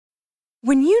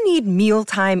When you need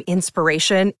mealtime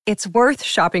inspiration, it's worth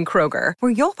shopping Kroger,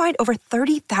 where you'll find over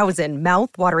 30,000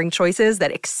 mouth-watering choices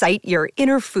that excite your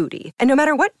inner foodie. And no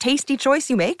matter what tasty choice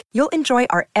you make, you'll enjoy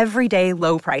our everyday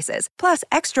low prices, plus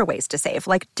extra ways to save,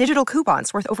 like digital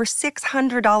coupons worth over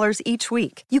 $600 each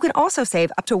week. You can also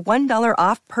save up to $1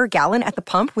 off per gallon at the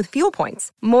pump with fuel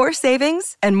points. More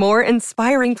savings and more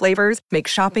inspiring flavors make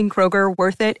shopping Kroger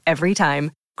worth it every time.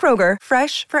 Kroger,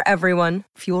 fresh for everyone.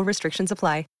 Fuel restrictions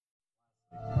apply.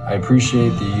 I appreciate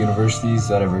the universities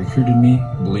that have recruited me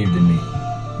and believed in me.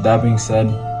 That being said,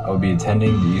 I will be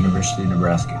attending the University of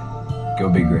Nebraska. Go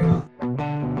Big Red.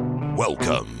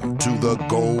 Welcome to the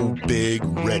Go Big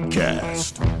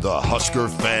Redcast, the Husker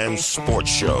fan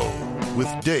sports show with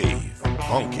Dave,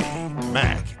 Honky,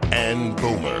 Mac, and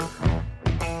Boomer.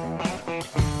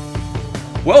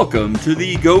 Welcome to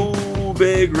the Go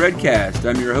Big Redcast.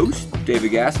 I'm your host,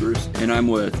 David Gaspers, and I'm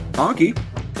with Honky.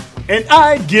 And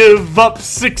I'd give up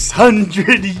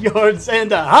 600 yards,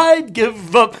 and I'd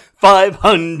give up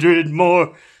 500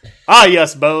 more. Ah,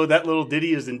 yes, Bo, that little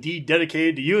ditty is indeed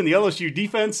dedicated to you and the LSU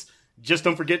defense. Just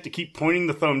don't forget to keep pointing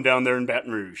the thumb down there in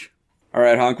Baton Rouge. All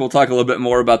right, Honk, we'll talk a little bit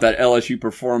more about that LSU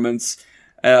performance.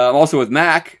 I'm also with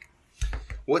Mac.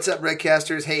 What's up,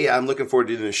 Redcasters? Hey, I'm looking forward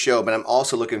to doing the show, but I'm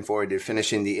also looking forward to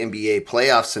finishing the NBA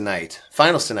playoffs tonight.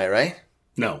 Finals tonight, right?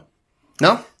 No.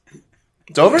 No?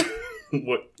 It's over?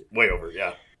 What? Way over,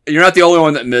 yeah. You're not the only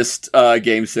one that missed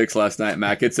Game 6 last night,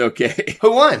 Mac. It's okay.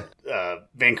 Who won?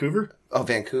 Vancouver. Oh,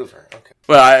 Vancouver. Okay.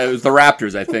 Well, it was the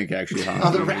Raptors, I think, actually. Huh?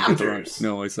 Oh, the Raptors.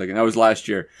 No, wait a second. That was last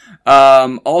year.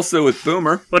 Also with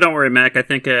Boomer. Well, don't worry, Mac. I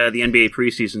think the NBA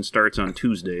preseason starts on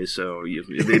Tuesday, so you'll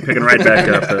be picking right back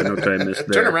up. No time missed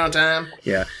there. Turnaround time.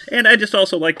 Yeah. And I just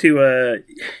also like to,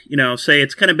 say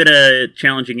it's kind of been a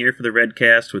challenging year for the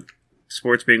Redcast with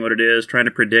sports being what it is, trying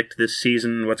to predict this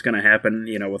season, what's going to happen,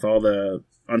 with all the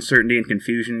uncertainty and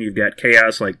confusion. You've got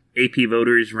chaos like AP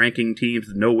voters ranking teams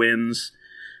with no wins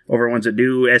over ones that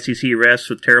do, SEC refs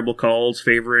with terrible calls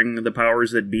favoring the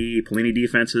powers that be, Pelini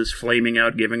defenses flaming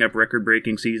out, giving up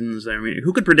record-breaking seasons. I mean,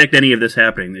 who could predict any of this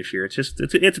happening this year?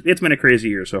 It's been a crazy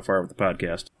year so far with the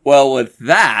podcast. Well, with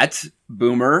that,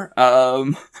 Boomer,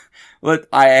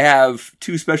 I have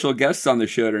two special guests on the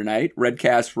show tonight,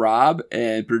 Redcast Rob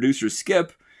and producer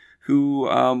Skip, who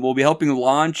will be helping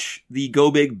launch the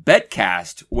Go Big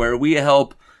Betcast, where we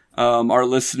help our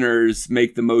listeners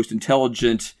make the most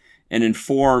intelligent and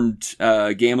informed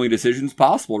gambling decisions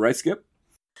possible. Right, Skip?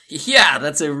 Yeah,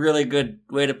 that's a really good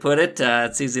way to put it.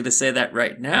 It's easy to say that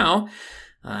right now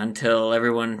until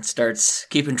everyone starts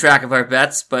keeping track of our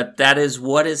bets, but that is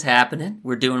what is happening.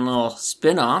 We're doing a little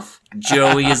spin-off.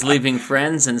 Joey is leaving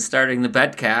Friends and starting the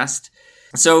Betcast.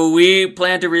 So we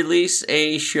plan to release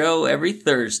a show every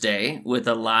Thursday with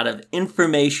a lot of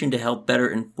information to help better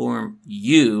inform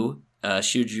you,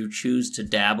 should you choose to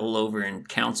dabble over in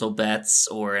council bets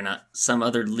or in some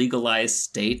other legalized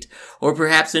state, or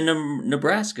perhaps in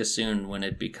Nebraska soon when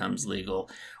it becomes legal,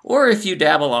 or if you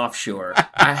dabble offshore,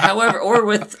 however, or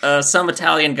with some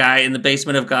Italian guy in the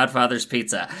basement of Godfather's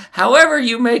Pizza. However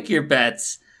you make your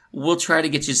bets, we'll try to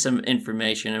get you some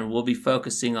information, and we'll be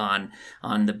focusing on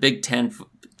the Big Ten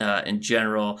in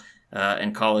general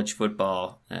and college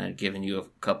football, giving you a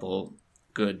couple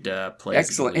good plays.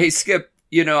 Excellent. Hey, Skip.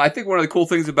 I think one of the cool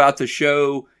things about the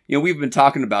show, we've been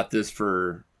talking about this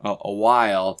for a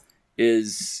while,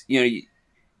 is,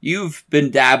 you've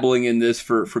been dabbling in this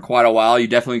for quite a while. You've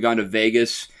definitely gone to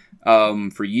Vegas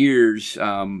for years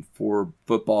for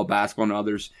football, basketball, and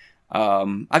others.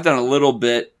 I've done a little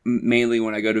bit, mainly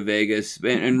when I go to Vegas.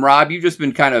 And Rob, you've just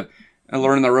been kind of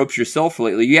learning the ropes yourself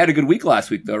lately. You had a good week last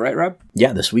week, though, right, Rob?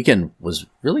 Yeah, this weekend was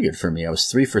really good for me. I was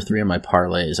 3 for 3 on my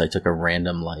parlays. I took a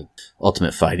random,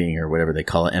 Ultimate Fighting or whatever they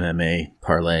call it, MMA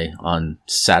parlay on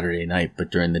Saturday night, but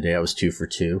during the day I was 2 for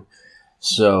 2.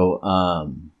 So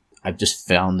I've just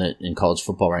found that in college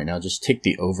football right now, just take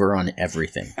the over on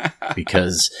everything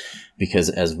because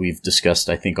as we've discussed,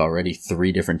 I think already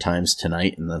 3 different times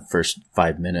tonight in the first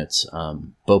 5 minutes,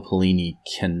 Bo Pelini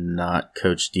cannot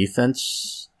coach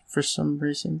defense for some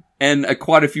reason. And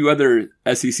quite a few other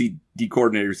SEC D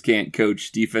coordinators can't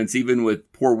coach defense, even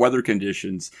with poor weather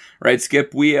conditions. Right,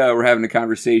 Skip? We were having a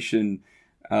conversation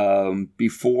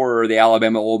before the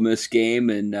Alabama-Ole Miss game,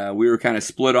 and we were kind of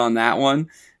split on that one.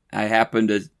 I happened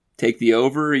to take the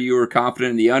over. You were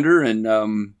confident in the under,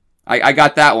 and I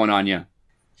got that one on you.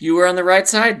 You were on the right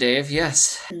side, Dave,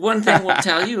 yes. One thing we'll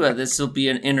tell you, this will be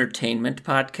an entertainment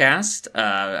podcast.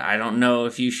 I don't know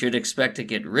if you should expect to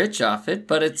get rich off it,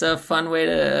 but it's a fun way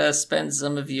to spend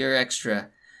some of your extra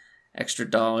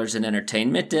dollars in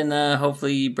entertainment and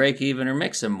hopefully break even or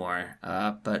make some more.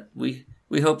 But we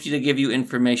hope to give you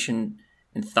information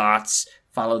and thoughts,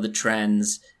 follow the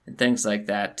trends, and things like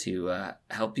that to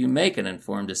help you make an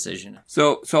informed decision.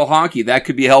 So Honky, that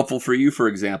could be helpful for you, for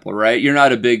example, right? You're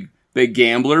not a big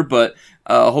gambler, but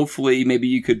hopefully maybe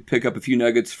you could pick up a few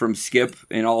nuggets from Skip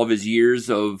in all of his years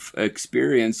of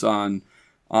experience on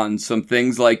some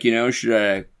things like, should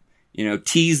I,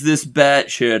 tease this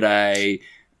bet? Should I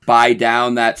buy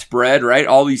down that spread, right?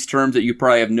 All these terms that you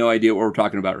probably have no idea what we're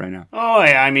talking about right now. Oh,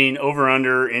 yeah. I mean, over,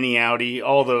 under, any, outie,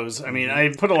 all those. I mean,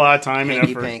 I put a lot of time and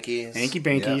effort.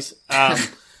 Hanky-pankies. Yeah.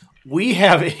 We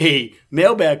have a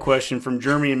mailbag question from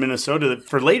Jeremy in Minnesota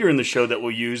for later in the show that we'll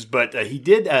use, but he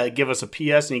did give us a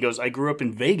PS, and he goes, I grew up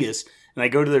in Vegas, and I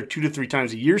go to there 2 to 3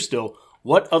 times a year still.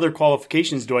 What other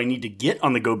qualifications do I need to get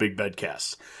on the Go Big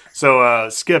Bedcast? So,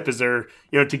 Skip, is there,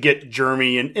 to get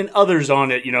Jeremy and others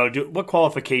on it, what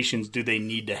qualifications do they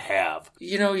need to have?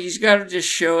 He's got to just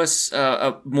show us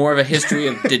more of a history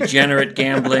of degenerate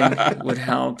gambling would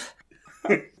help.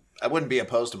 I wouldn't be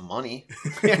opposed to money.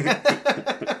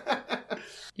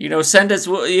 Send us,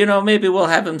 maybe we'll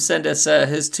have him send us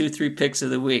his 2-3 picks of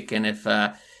the week. And if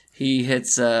he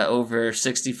hits over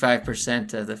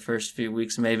 65% of the first few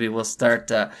weeks, maybe we'll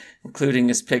start including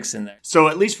his picks in there. So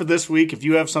at least for this week, if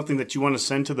you have something that you want to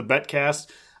send to the Betcast,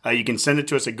 you can send it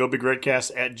to us at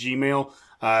gobigredcast@gmail.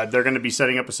 They're going to be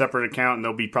setting up a separate account, and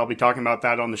they'll be probably talking about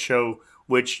that on the show.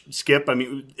 Which, Skip, I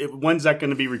mean, when's that going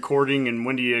to be recording, and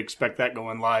when do you expect that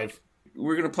going live?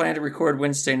 We're going to plan to record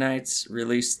Wednesday nights,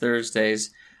 release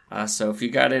Thursdays. So if you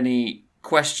got any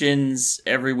questions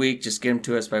every week, just get them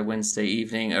to us by Wednesday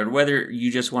evening. Or whether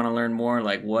you just want to learn more,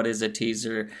 like what is a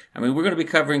teaser. I mean, we're going to be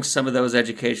covering some of those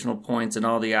educational points and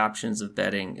all the options of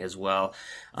betting as well.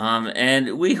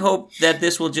 And we hope that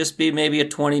this will just be maybe a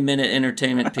 20-minute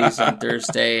entertainment piece on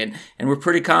Thursday. And we're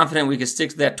pretty confident we can stick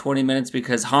to that 20 minutes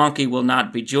because Honky will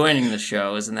not be joining the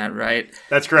show. Isn't that right?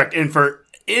 That's correct. And for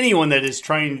anyone that is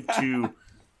trying to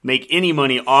make any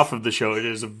money off of the show, it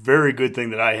is a very good thing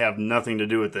that I have nothing to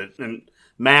do with it. And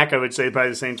Mac, I would say probably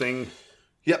the same thing.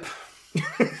 Yep.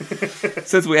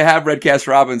 Since we have Redcast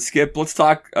Rob and Skip, let's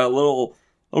talk a little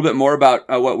bit more about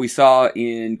what we saw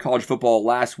in college football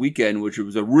last weekend, which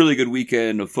was a really good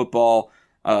weekend of football.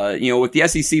 With the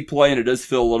SEC playing, it does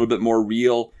feel a little bit more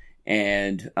real,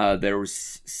 and there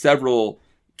was several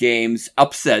games,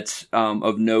 upsets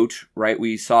of note, right?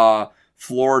 We saw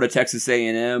Florida, Texas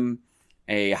A&M,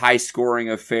 a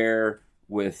high-scoring affair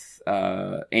with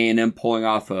A&M pulling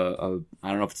off a I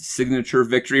don't know if it's a signature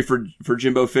victory for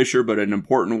Jimbo Fisher, but an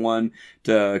important one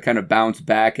to kind of bounce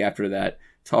back after that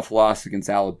tough loss against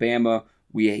Alabama.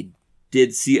 We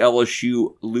did see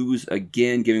LSU lose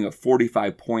again, giving up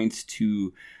 45 points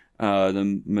to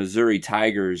the Missouri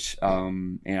Tigers,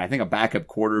 and I think a backup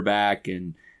quarterback,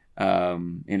 and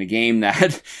in a game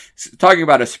that, talking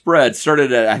about a spread,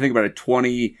 started at I think about a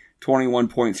 21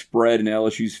 point spread in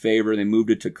LSU's favor. They moved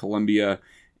it to Columbia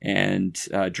and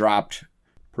dropped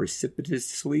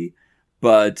precipitously,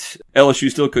 but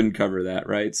LSU still couldn't cover that,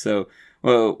 right? So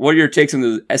what are your takes on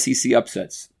the SEC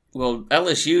upsets? Well,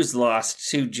 LSU's lost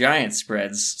 2 giant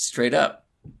spreads straight up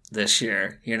this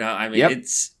year. Yep,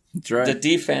 that's right. The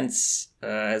defense,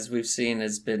 as we've seen,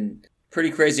 has been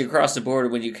pretty crazy across the board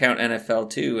when you count NFL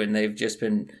too, and they've just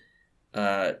been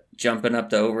jumping up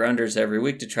the over-unders every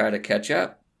week to try to catch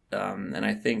up. And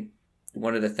I think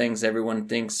one of the things everyone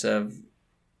thinks of,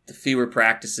 the fewer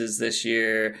practices this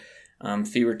year,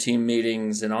 fewer team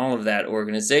meetings, and all of that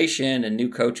organization and new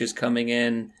coaches coming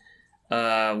in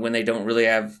when they don't really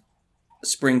have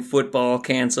spring football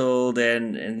canceled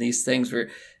and these things, where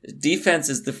defense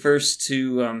is the first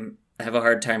to have a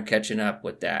hard time catching up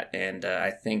with that. And I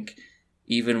think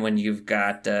even when you've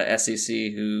got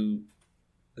SEC who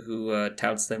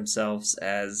touts themselves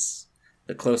as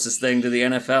the closest thing to the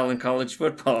NFL in college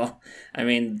football, I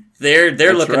mean, they're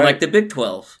looking right. Like the Big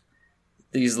 12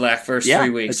 these first 3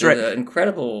 weeks. That's right. The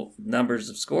incredible numbers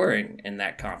of scoring in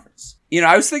that conference.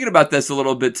 I was thinking about this a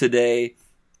little bit today,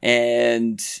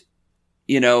 and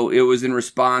it was in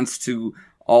response to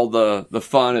all the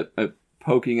fun at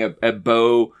poking at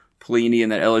Bo Pelini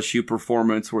and that LSU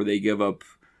performance where they give up,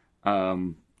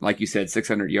 like you said,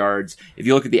 600 yards. If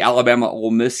you look at the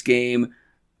Alabama-Ole Miss game,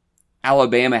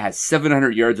 Alabama has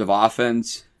 700 yards of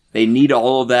offense. They need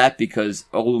all of that because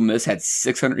Ole Miss had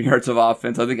 600 yards of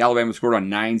offense. I think Alabama scored on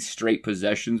 9 straight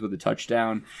possessions with a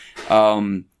touchdown.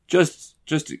 Just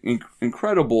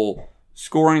incredible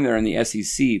scoring there in the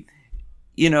SEC.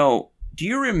 Do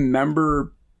you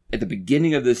remember at the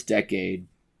beginning of this decade,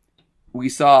 we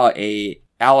saw a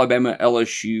Alabama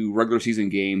LSU regular season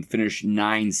game finish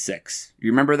 9-6.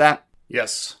 You remember that?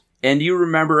 Yes. And you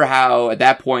remember how at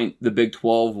that point the Big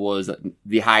 12 was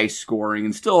the high scoring,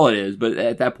 and still it is, but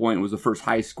at that point it was the first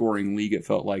high scoring league, it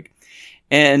felt like.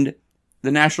 And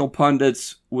the national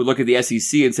pundits would look at the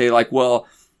SEC and say like, well,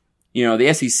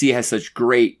 the SEC has such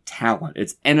great talent.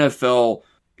 It's NFL,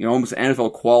 almost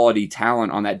NFL quality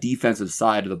talent on that defensive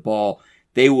side of the ball.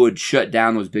 They would shut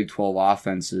down those Big 12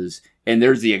 offenses. And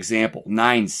there's the example,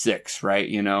 9-6, right?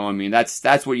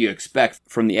 That's what you expect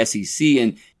from the SEC.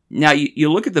 And now you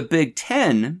look at the Big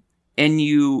 10 and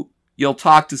you'll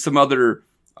talk to some other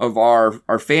of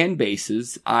our fan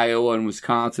bases, Iowa and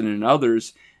Wisconsin and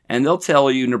others, and they'll tell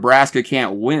you Nebraska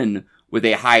can't win with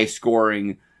a high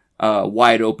scoring,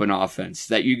 wide open offense,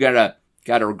 that you gotta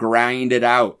grind it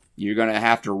out. You're gonna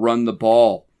have to run the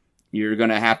ball. You're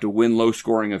gonna have to win low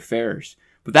scoring affairs.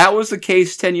 But that was the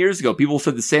case 10 years ago. People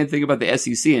said the same thing about the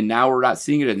SEC, and now we're not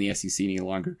seeing it in the SEC any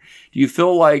longer. Do you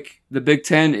feel like the Big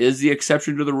Ten is the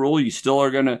exception to the rule? You still are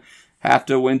going to have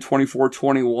to win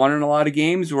 24-21 in a lot of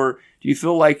games? Or do you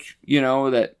feel like,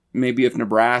 that maybe if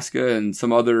Nebraska and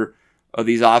some other of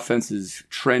these offenses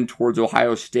trend towards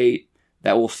Ohio State,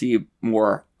 that we'll see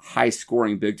more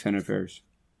high-scoring Big Ten affairs?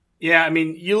 Yeah,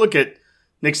 you look at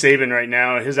Nick Saban right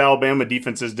now, his Alabama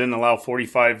defenses didn't allow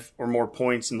 45 or more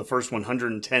points in the first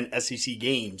 110 SEC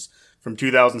games from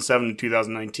 2007 to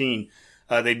 2019.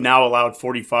 They've now allowed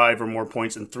 45 or more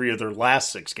points in 3 of their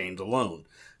last 6 games alone.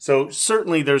 So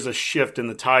certainly there's a shift in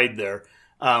the tide there.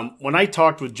 When I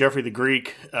talked with Jeffrey the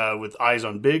Greek with Eyes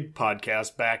on Big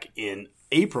podcast back in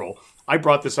April, I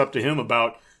brought this up to him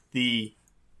about the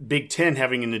Big Ten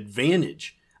having an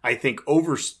advantage, I think,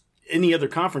 over any other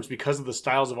conference because of the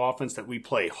styles of offense that we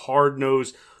play.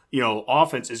 Hard-nosed,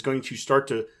 offense is going to start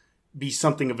to be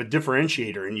something of a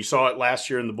differentiator. And you saw it last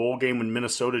year in the bowl game when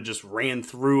Minnesota just ran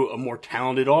through a more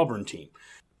talented Auburn team.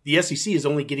 The SEC is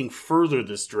only getting further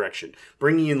this direction,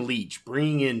 bringing in Leach,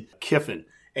 bringing in Kiffin,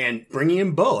 and bringing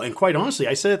in Bo. And quite honestly,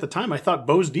 I said at the time, I thought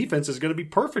Bo's defense is going to be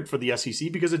perfect for the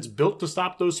SEC because it's built to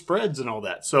stop those spreads and all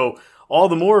that. So all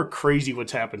the more crazy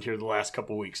what's happened here the last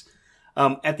couple of weeks.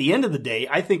 At the end of the day,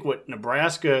 I think what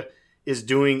Nebraska is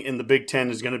doing in the Big Ten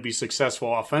is going to be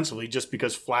successful offensively just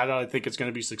because flat out I think it's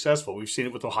going to be successful. We've seen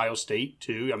it with Ohio State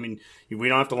too. We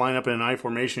don't have to line up in an I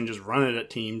formation, just run it at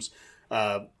teams.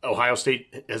 Ohio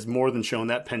State has more than shown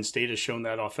that. Penn State has shown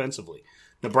that offensively.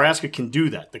 Nebraska can do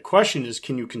that. The question is,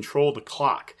 can you control the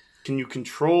clock? Can you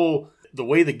control the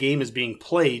way the game is being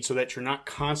played so that you're not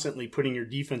constantly putting your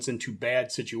defense into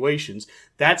bad situations?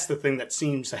 That's the thing that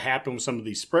seems to happen with some of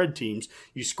these spread teams.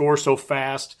 You score so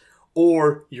fast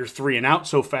or you're 3 and out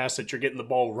so fast that you're getting the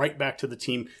ball right back to the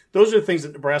team. Those are the things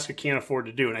that Nebraska can't afford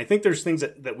to do. And I think there's things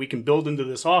that we can build into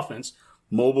this offense.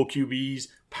 Mobile QBs,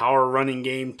 power running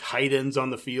game, tight ends on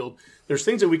the field. There's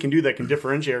things that we can do that can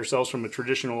differentiate ourselves from a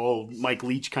traditional old Mike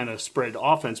Leach kind of spread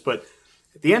offense. But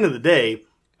at the end of the day,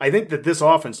 I think that this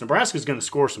offense, Nebraska is going to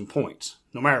score some points,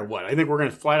 no matter what. I think we're going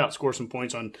to flat out score some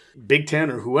points on Big Ten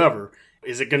or whoever.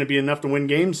 Is it going to be enough to win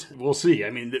games? We'll see.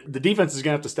 The defense is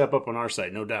going to have to step up on our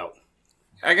side, no doubt.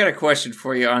 I got a question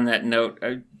for you on that note.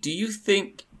 Do you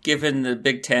think, given the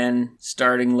Big Ten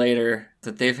starting later,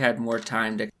 that they've had more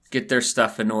time to get their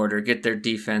stuff in order, get their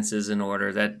defenses in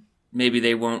order, that maybe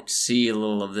they won't see a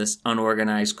little of this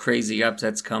unorganized, crazy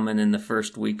upsets coming in the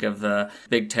first week of the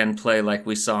Big Ten play like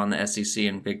we saw in the SEC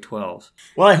and Big 12?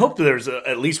 Well, I hope that there's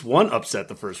at least one upset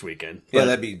the first weekend. Yeah,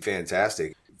 that'd be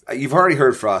fantastic. You've already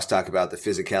heard Frost talk about the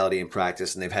physicality in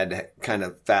practice, and they've had to kind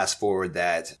of fast forward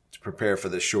that to prepare for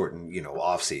the shortened,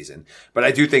 off season. But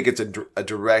I do think it's a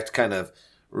direct kind of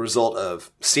result of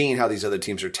seeing how these other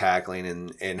teams are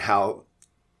tackling and how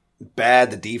bad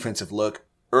the defensive look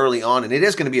early on, and it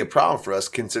is going to be a problem for us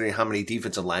considering how many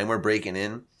defensive line we're breaking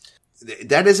in.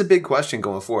 That is a big question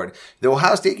going forward. The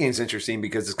Ohio State game is interesting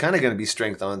because it's kind of going to be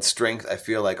strength on strength. I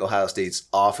feel like Ohio State's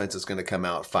offense is going to come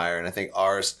out fire, and I think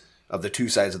ours, of the two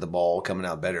sides of the ball, coming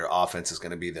out better, offense is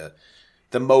going to be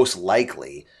the most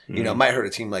likely. Mm-hmm. It might hurt a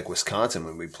team like Wisconsin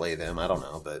when we play them. I don't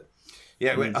know, but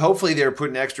yeah, hopefully they're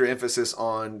putting extra emphasis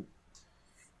on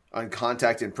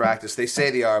contact in practice. They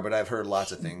say they are, but I've heard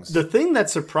lots of things. The thing that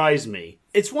surprised me,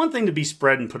 it's one thing to be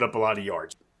spread and put up a lot of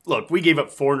yards. Look, we gave up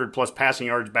 400-plus passing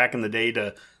yards back in the day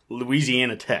to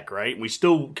Louisiana Tech, right? We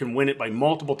still can win it by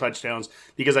multiple touchdowns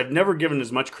because I've never given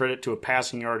as much credit to a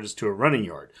passing yard as to a running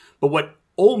yard. But what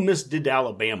Ole Miss did to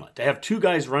Alabama, to have 2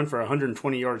 guys run for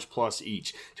 120 yards plus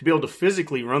each, to be able to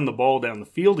physically run the ball down the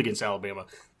field against Alabama,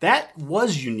 That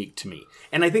was unique to me.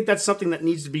 And I think that's something that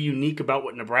needs to be unique about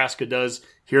what Nebraska does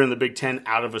here in the Big Ten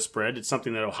out of a spread. It's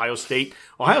something that Ohio State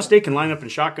can line up in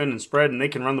shotgun and spread, and they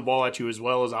can run the ball at you as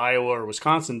well as Iowa or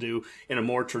Wisconsin do in a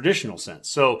more traditional sense.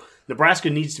 So Nebraska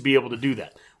needs to be able to do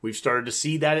that. We've started to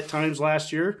see that at times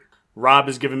last year. Rob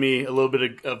has given me a little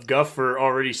bit of guff for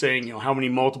already saying, how many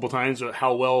multiple times,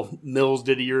 how well Mills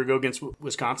did a year ago against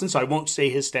Wisconsin. So I won't say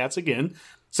his stats again.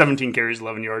 17 carries,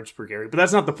 11 yards per carry. But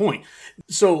that's not the point.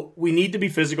 So we need to be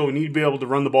physical. We need to be able to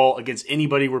run the ball against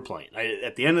anybody we're playing.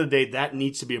 At the end of the day, that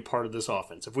needs to be a part of this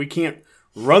offense. If we can't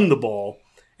run the ball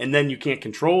and then you can't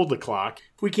control the clock,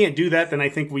 if we can't do that, then I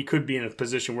think we could be in a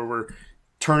position where we're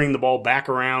turning the ball back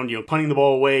around, punting the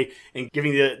ball away and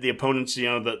giving the opponents,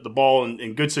 the ball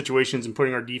in good situations and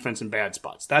putting our defense in bad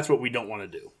spots. That's what we don't want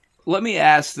to do. Let me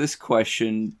ask this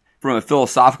question from a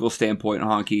philosophical standpoint,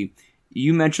 Honky.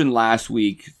 You mentioned last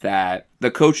week that the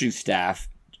coaching staff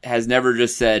has never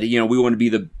just said, we want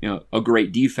to be a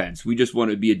great defense. We just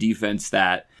want to be a defense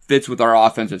that fits with our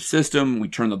offensive system. We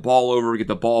turn the ball over, get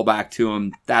the ball back to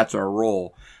them. That's our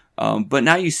role. But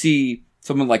now you see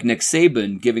someone like Nick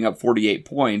Saban giving up 48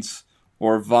 points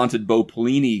or vaunted Bo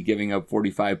Pelini giving up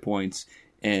 45 points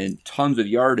and tons of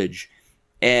yardage.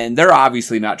 And they're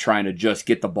obviously not trying to just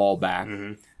get the ball back.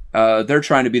 Mm-hmm. They're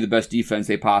trying to be the best defense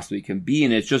they possibly can be,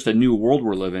 and it's just a new world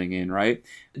we're living in, right?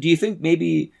 Do you think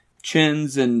maybe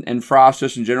Chins and Frost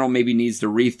just in general maybe needs to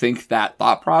rethink that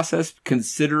thought process,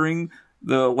 considering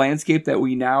the landscape that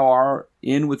we now are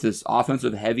in with this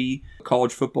offensive-heavy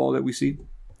college football that we see?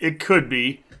 It could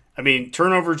be.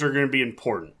 Turnovers are going to be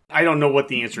important. I don't know what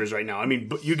the answer is right now.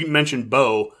 You mentioned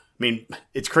Bo.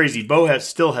 It's crazy. Bo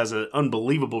still has an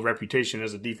unbelievable reputation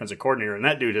as a defensive coordinator, and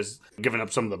that dude has given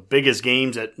up some of the biggest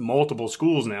games at multiple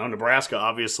schools now. Nebraska,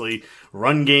 obviously,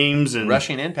 run games and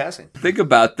rushing and passing. Think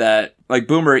about that. Like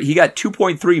Boomer, he got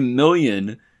 $2.3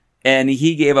 million, and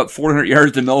he gave up 400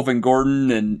 yards to Melvin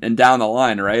Gordon and down the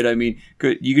line, right? You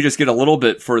could just get a little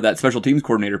bit for that special teams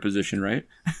coordinator position, right?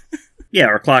 Yeah,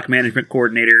 or clock management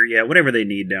coordinator. Yeah, whatever they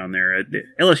need down there.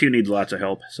 LSU needs lots of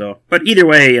help. But either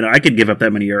way, I could give up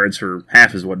that many yards for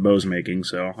half as what Bo's making.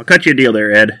 So I'll cut you a deal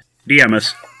there, Ed. DM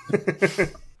us.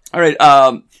 All right.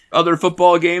 Other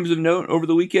football games of note over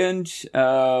the weekend.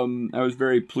 I was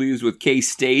very pleased with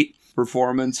K-State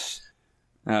performance,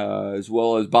 as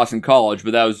well as Boston College,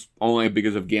 but that was only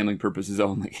because of gambling purposes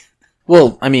only.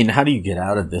 Well, how do you get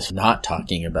out of this not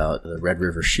talking about the Red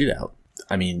River Shootout?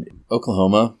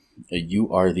 Oklahoma,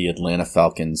 you are the Atlanta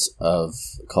Falcons of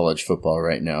college football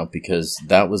right now, because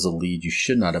that was a lead you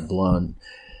should not have blown.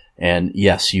 And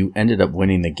yes, you ended up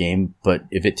winning the game, but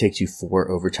if it takes you 4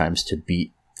 overtimes to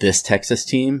beat this Texas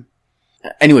team...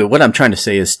 Anyway, what I'm trying to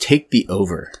say is take the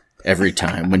over every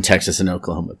time when Texas and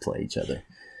Oklahoma play each other.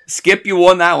 Skip, you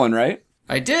won that one, right?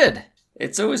 I did.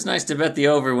 It's always nice to bet the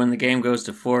over when the game goes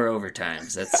to 4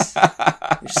 overtimes.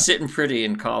 You're sitting pretty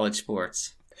in college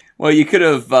sports. Well, you could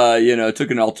have,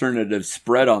 took an alternative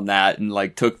spread on that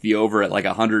and took the over at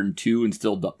 102 and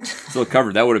still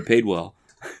covered. That would have paid well.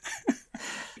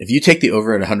 If you take the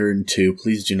over at 102,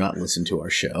 please do not listen to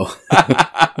our show.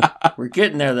 We're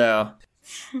getting there, though.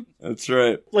 That's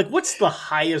right. What's the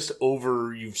highest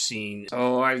over you've seen?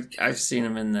 Oh, I've seen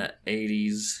them in the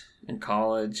 80s. In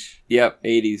college. Yep,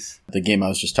 80s. The game I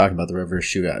was just talking about, the River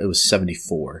Shootout, it was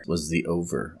 74 was the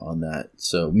over on that.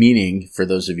 So meaning, for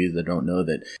those of you that don't know,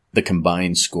 that the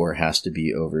combined score has to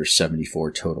be over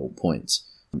 74 total points.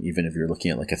 Even if you're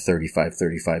looking at a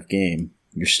 35-35 game,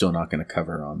 you're still not going to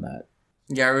cover on that.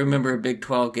 Yeah, I remember a Big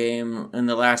 12 game in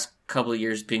the last couple of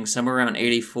years being somewhere around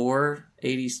 84,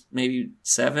 80, maybe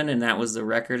 7, and that was the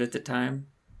record at the time.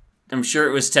 I'm sure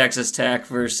it was Texas Tech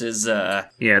versus...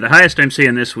 Yeah, the highest I'm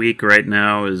seeing this week right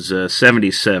now is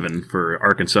 77 for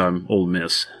Arkansas and Ole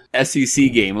Miss.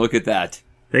 SEC game, look at that.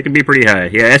 They can be pretty high.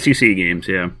 Yeah, SEC games,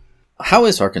 yeah. How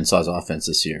is Arkansas's offense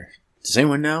this year? Does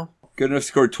anyone know? Good enough to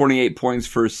score 28 points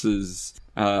versus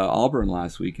Auburn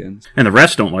last weekend. And the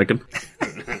rest don't like them.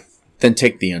 Then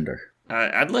take the under.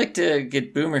 I'd like to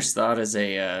get Boomer's thought as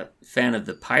a fan of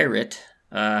the Pirate...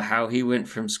 how he went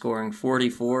from scoring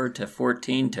 44 to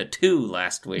 14 to 2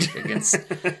 last week against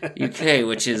UK,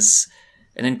 which is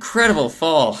an incredible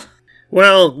fall.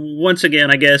 Well, once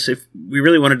again, I guess if we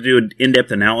really wanted to do an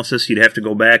in-depth analysis, you'd have to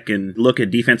go back and look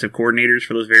at defensive coordinators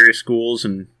for those various schools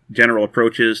and general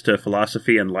approaches to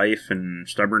philosophy and life and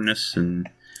stubbornness. And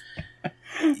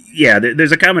yeah,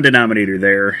 there's a common denominator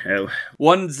there.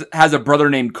 One has a brother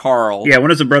named Carl. Yeah, one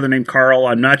has a brother named Carl.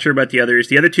 I'm not sure about the others.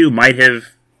 The other two might have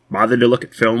bothered to look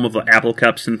at film of the Apple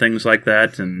Cups and things like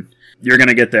that, and you're going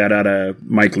to get that out of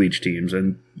Mike Leach teams.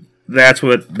 And that's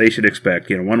what they should expect.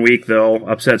 You know, one week they'll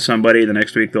upset somebody, the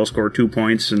next week they'll score 2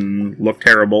 points and look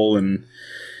terrible, and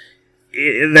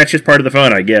that's just part of the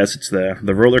fun, I guess. It's the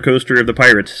roller coaster of the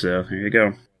Pirates, so there you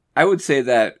go. I would say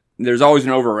that there's always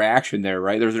an overreaction there,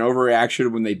 right? There's an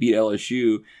overreaction when they beat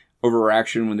LSU,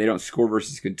 overreaction when they don't score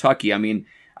versus Kentucky. I mean,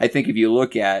 I think if you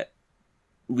look at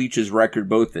Leach's record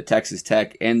both at Texas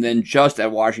Tech and then just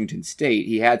at Washington State,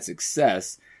 he had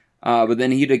success, but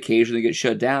then he'd occasionally get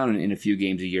shut down in a few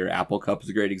games a year. Apple Cup is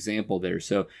a great example there.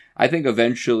 So I think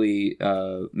eventually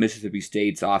Mississippi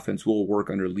State's offense will work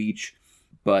under Leach,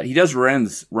 but he does run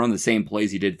the same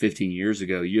plays he did 15 years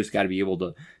ago. You just got to be able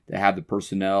to have the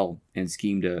personnel and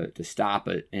scheme to stop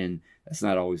it, and that's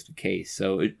not always the case.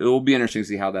 So it will be interesting to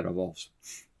see how that evolves.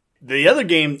 The other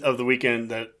game of the weekend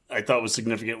that I thought was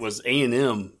significant was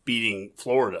A&M beating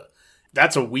Florida.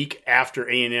 That's a week after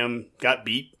A&M got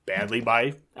beat badly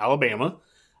by Alabama.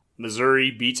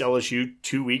 Missouri beats LSU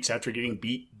 2 weeks after getting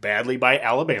beat badly by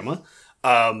Alabama.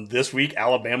 This week,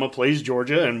 Alabama plays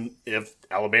Georgia, and if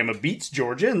Alabama beats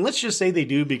Georgia, and let's just say they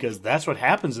do because that's what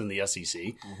happens in the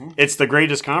SEC, it's the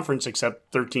greatest conference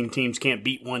except 13 teams can't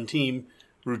beat one team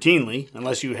routinely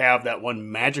unless you have that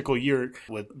one magical year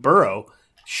with Burrow.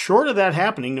 Short of that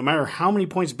happening, no matter how many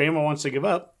points Bama wants to give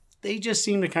up, they just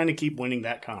seem to kind of keep winning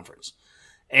that conference.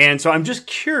 And so I'm just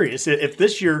curious if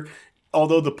this year,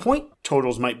 although the point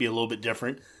totals might be a little bit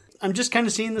different, I'm just kind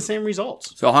of seeing the same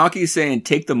results. So Honky's saying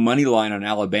take the money line on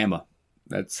Alabama.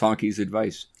 That's Honky's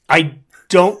advice. I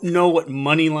don't know what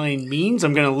money line means.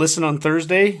 I'm going to listen on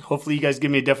Thursday. Hopefully you guys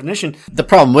give me a definition. The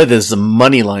problem with it is the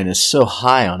money line is so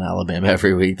high on Alabama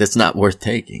every week that's not worth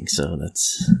taking. So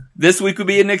that's this week would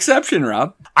be an exception,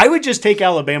 Rob. I would just take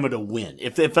Alabama to win.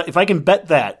 If I can bet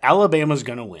that, Alabama's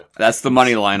going to win. That's the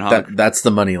money line, Honk. That's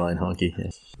the money line, Honky.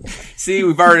 Yeah. See,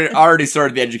 we've already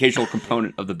started the educational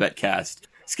component of the BetCast.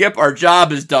 Skip, our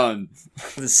job is done.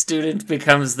 The student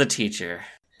becomes the teacher.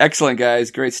 Excellent,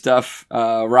 guys. Great stuff.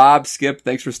 Rob, Skip,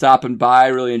 thanks for stopping by.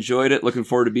 Really enjoyed it. Looking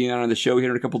forward to being on the show here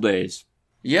in a couple days.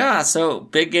 Yeah, so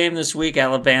big game this week,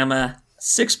 Alabama.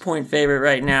 6-point favorite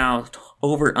right now.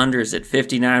 Over-unders at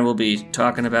 59. We'll be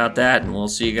talking about that, and we'll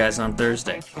see you guys on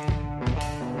Thursday.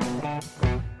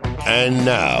 And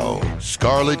now,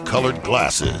 scarlet-colored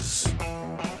glasses.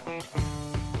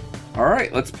 All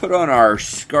right, let's put on our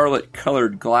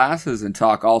scarlet-colored glasses and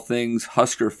talk all things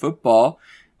Husker football.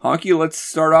 Honky, let's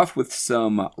start off with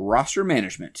some roster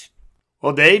management.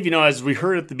 Well, Dave, as we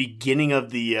heard at the beginning of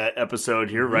the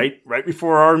episode here, right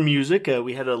before our music,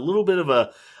 we had a little bit of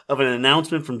an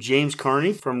announcement from James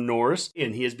Carney from Norris,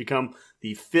 and he has become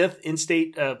the 5th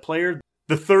in-state player,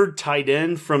 the 3rd tight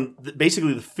end from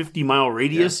basically the 50-mile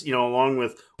radius, along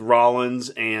with Rollins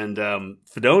and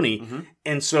Fedoni. Mm-hmm.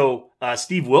 And so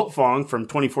Steve Wiltfong from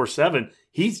 24/7,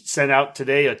 he sent out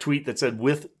today a tweet that said,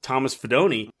 with Thomas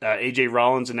Fedoni, A.J.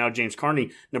 Rollins, and now James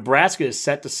Carney, Nebraska is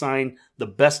set to sign the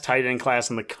best tight end class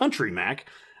in the country, Mac.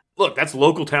 Look, that's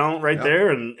local talent right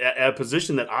there, and a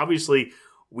position that obviously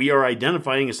we are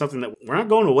identifying as something that we're not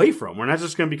going away from. We're not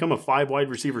just going to become a 5-wide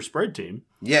receiver spread team.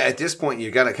 Yeah, at this point,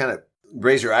 you got to kind of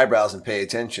raise your eyebrows and pay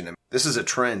attention. This is a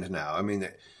trend now. I mean,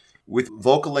 with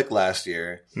Volkalik last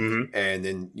year, and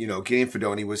then, getting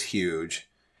Fedoni was huge.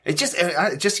 It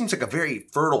just seems like a very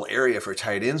fertile area for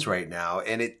tight ends right now,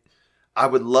 and I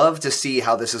would love to see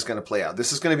how this is going to play out.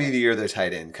 This is going to be the year of their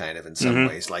tight end, kind of, in some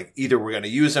ways. Like, either we're going to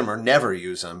use them or never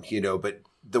use them, but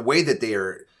the way that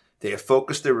they have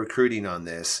focused their recruiting on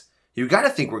this, you got to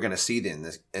think we're going to see them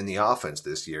in the offense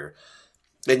this year.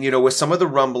 And, with some of the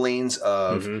rumblings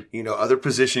of, other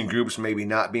position groups maybe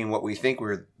not being what we think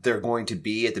they're going to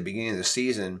be at the beginning of the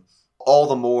season, all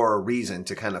the more reason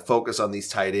to kind of focus on these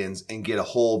tight ends and get a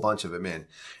whole bunch of them in.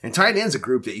 And tight end's a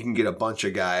group that you can get a bunch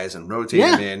of guys and rotate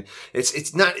them in.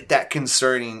 It's not that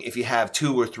concerning if you have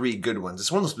 2 or 3 good ones.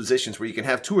 It's one of those positions where you can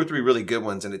have 2 or 3 really good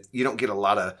ones and you don't get a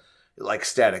lot of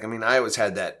static. I mean, I always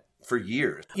had that for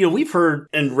years. We've heard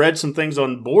and read some things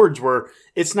on boards where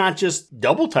it's not just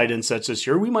double tight end sets this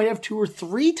year. We might have 2 or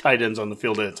 3 tight ends on the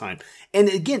field at a time. And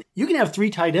again, you can have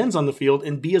 3 tight ends on the field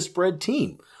and be a spread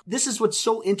team. This is what's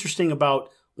so interesting about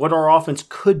what our offense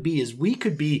could be, is we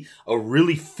could be a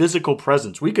really physical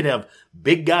presence. We could have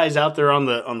big guys out there on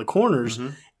the corners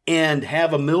and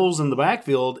have a Mills in the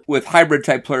backfield. With hybrid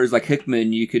type players like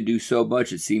Hickman, you could do so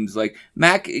much, it seems like.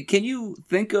 Mac, can you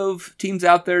think of teams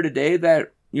out there today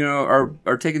that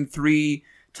are taking 3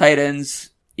 tight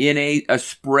ends in a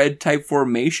spread type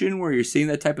formation where you're seeing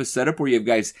that type of setup where you have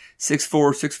guys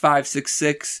 6'4", 6'5",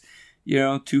 6'6",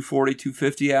 240,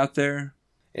 250 out there?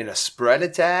 in a spread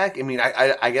attack. I mean,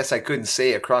 I guess I couldn't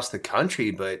say across the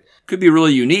country, but could be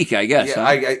really unique, I guess.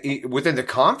 yeah, Huh? Within the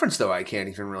conference, though, I can't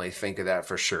even really think of that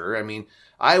for sure. I mean,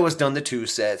 Iowa's done the 2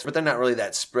 sets, but they're not really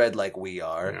that spread like we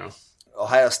are. Yeah.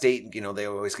 Ohio State, they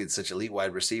always get such elite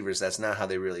wide receivers. That's not how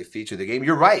they really feature the game.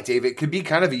 You're right, Dave. It could be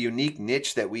kind of a unique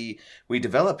niche that we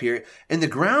develop here. And the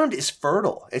ground is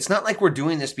fertile. It's not like we're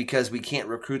doing this because we can't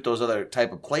recruit those other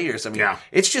type of players. I mean,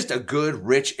 It's just a good,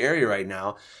 rich area right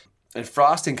now. And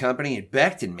Frost and company and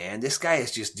Becton, man, this guy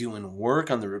is just doing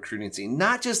work on the recruiting scene.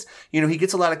 Not just, he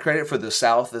gets a lot of credit for the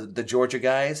South, the Georgia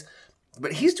guys,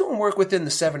 but he's doing work within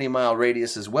the 70-mile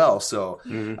radius as well. So,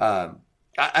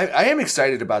 I am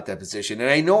excited about that position. And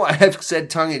I know I have said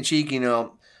tongue-in-cheek,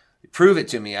 prove it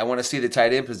to me. I want to see the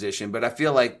tight end position. But I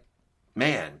feel like,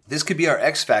 man, this could be our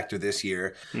X factor this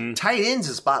year. Tight end's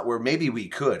a spot where maybe we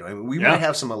could. I mean, we might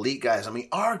have some elite guys. I mean,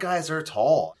 our guys are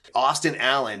tall. Austin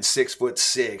Allen,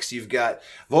 6'6". You've got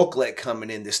Vokalek coming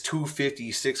in, this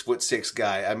 250, 6'6"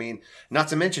 guy. I mean, not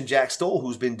to mention Jack Stoll,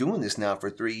 who's been doing this now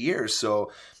for 3 years. So...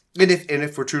 And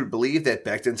if we're true to believe that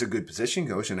Becton's a good position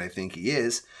coach, and I think he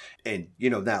is, and,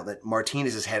 now that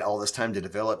Martinez has had all this time to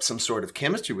develop some sort of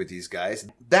chemistry with these guys,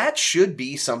 that should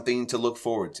be something to look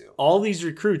forward to. All these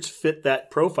recruits fit that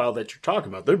profile that you're talking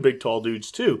about. They're big, tall dudes,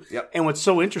 too. Yep. And what's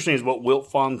so interesting is what Wilt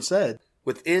Fong said.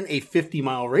 Within a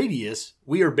 50-mile radius,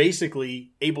 we are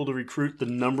basically able to recruit the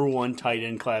number 1 tight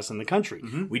end class in the country.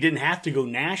 We didn't have to go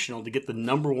national to get the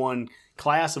number 1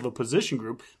 class of a position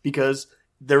group because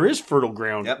there is fertile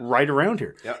ground right around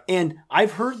here. Yep. And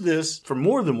I've heard this from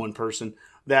more than one person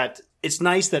that it's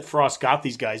nice that Frost got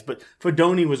these guys, but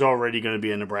Fedoni was already going to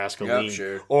be a Nebraska lean.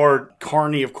 Sure. Or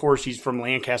Carney, of course, he's from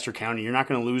Lancaster County. You're not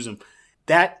going to lose him.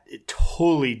 That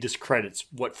totally discredits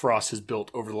what Frost has built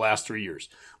over the last 3 years.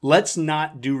 Let's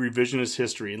not do revisionist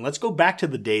history, and let's go back to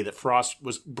the day that Frost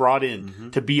was brought in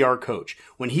to be our coach.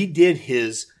 When he did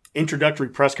his introductory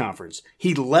press conference,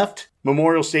 he left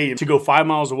Memorial Stadium to go 5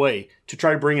 miles away to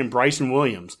try to bring in Bryson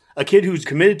Williams, a kid who's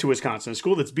committed to Wisconsin, a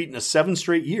school that's beaten us 7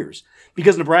 straight years,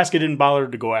 because Nebraska didn't bother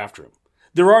to go after him.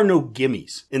 There are no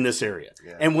gimmies in this area.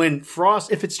 Yeah. And when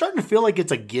Frost, if it's starting to feel like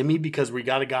it's a gimme because we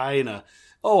got a guy in a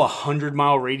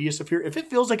 100-mile radius of here, if it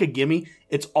feels like a gimme,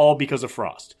 it's all because of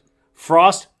Frost.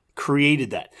 Frost created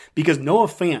that because Noah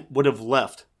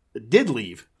Fant did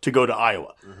leave to go to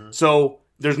Iowa. So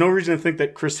there's no reason to think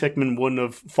that Chris Hickman wouldn't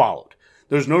have followed.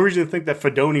 There's no reason to think that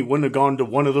Fedoni wouldn't have gone to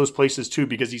one of those places too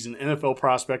because he's an NFL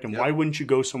prospect, and why wouldn't you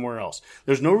go somewhere else?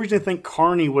 There's no reason to think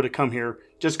Carney would have come here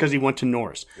just because he went to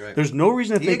Norris. Right. There's no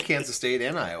reason to think Kansas State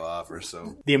and Iowa offers.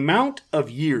 So the amount of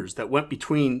years that went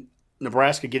between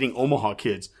Nebraska getting Omaha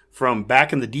kids from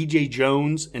back in the DJ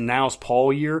Jones and Niles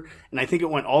Paul year, and I think it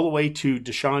went all the way to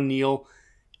Deshaun Neal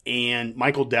and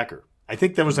Michael Decker. I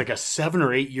think there was like a 7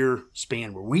 or 8 year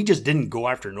span where we just didn't go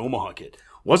after an Omaha kid.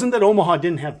 Wasn't that Omaha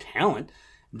didn't have talent.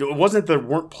 It wasn't that there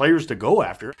weren't players to go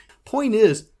after. Point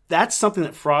is, that's something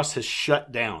that Frost has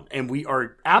shut down, and we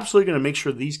are absolutely going to make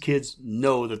sure these kids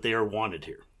know that they are wanted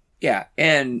here. Yeah,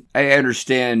 and I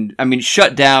understand. I mean,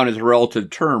 shut down is a relative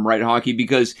term, right, Honky?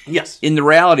 Because in the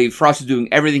reality, Frost is doing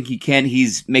everything he can.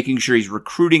 He's making sure he's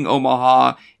recruiting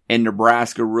Omaha and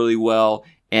Nebraska really well,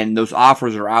 and those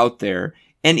offers are out there.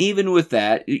 And even with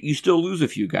that, you still lose a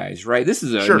few guys, right? This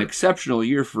is an exceptional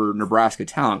year for Nebraska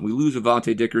talent. We lose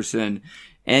Avante Dickerson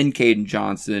and Caden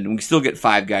Johnson, and we still get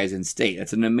 5 guys in state.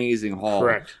 That's an amazing haul.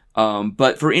 Correct.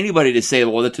 But for anybody to say,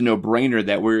 well, that's a no-brainer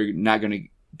that we're not going to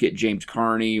get James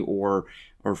Carney or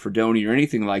Fedoni or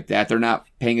anything like that, they're not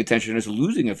paying attention to us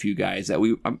losing a few guys that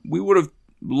we would have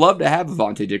loved to have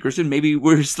Avante Dickerson. Maybe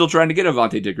we're still trying to get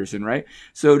Avante Dickerson, right?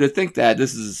 So to think that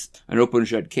this is an open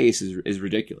shut case is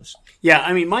ridiculous. Yeah,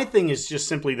 I mean, my thing is just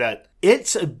simply that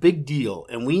it's a big deal,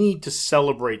 and we need to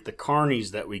celebrate the Carneys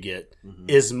that we get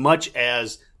as much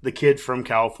as the kid from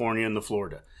California and the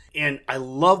Florida. And I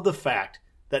love the fact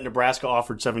that Nebraska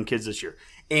offered 7 kids this year.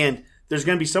 And there's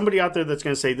going to be somebody out there that's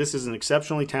going to say this is an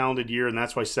exceptionally talented year, and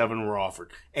that's why 7 were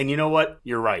offered. And you know what?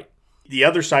 You're right. The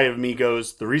other side of me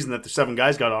goes, the reason that the 7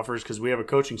 guys got offers is because we have a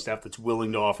coaching staff that's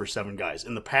willing to offer 7 guys.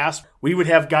 In the past, we would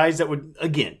have guys that would,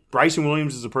 again, Bryson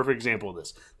Williams is a perfect example of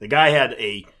this. The guy had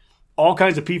all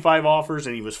kinds of P5 offers,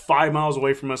 and he was 5 miles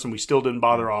away from us, and we still didn't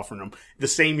bother offering him. The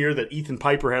same year that Ethan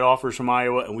Piper had offers from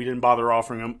Iowa, and we didn't bother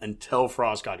offering him until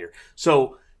Frost got here.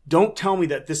 So don't tell me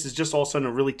that this is just all of a sudden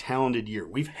a really talented year.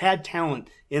 We've had talent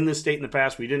in this state in the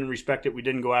past. We didn't respect it. We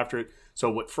didn't go after it.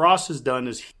 So what Frost has done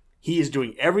is he is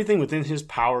doing everything within his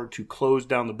power to close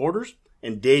down the borders.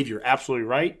 And Dave, you're absolutely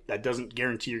right. That doesn't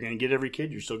guarantee you're going to get every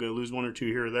kid. You're still going to lose 1 or 2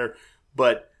 here or there.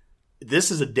 But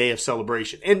this is a day of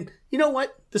celebration. And you know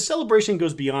what? The celebration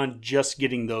goes beyond just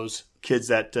getting those kids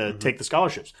that take the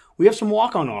scholarships. We have some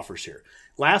walk-on offers here.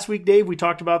 Last week, Dave, we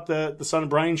talked about the son of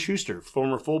Brian Schuster,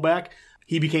 former fullback.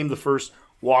 He became the first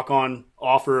walk-on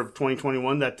offer of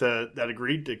 2021 that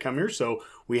agreed to come here. So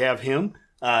we have him.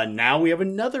 Now we have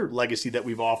another legacy that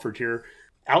we've offered here.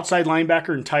 Outside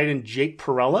linebacker and tight end Jake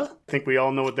Perella. I think we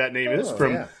all know what that name is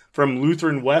from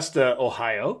Lutheran West,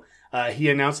 Ohio. He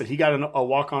announced that he got a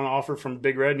walk-on offer from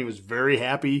Big Red, and he was very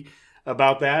happy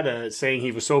about that, saying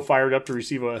he was so fired up to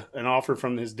receive an offer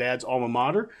from his dad's alma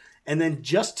mater. And then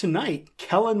just tonight,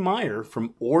 Kellen Meyer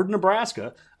from Ord,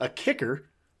 Nebraska, a kicker,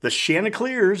 the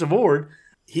Chanticleers of Ord,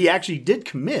 he actually did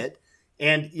commit.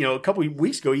 And, a couple of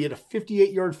weeks ago, he had a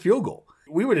 58-yard field goal.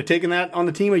 We would have taken that on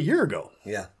the team a year ago.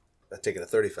 Yeah, I've taken a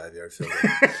 35-yard field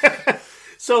goal.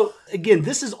 So, again,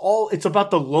 this is all, it's about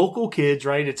the local kids,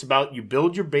 right? It's about you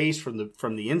build your base from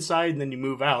the inside and then you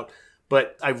move out.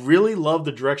 But I really love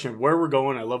the direction of where we're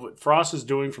going. I love what Frost is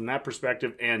doing from that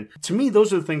perspective. And to me,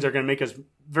 those are the things that are going to make us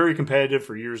very competitive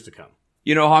for years to come.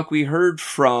 Honk, we heard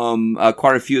from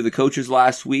quite a few of the coaches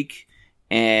last week.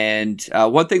 And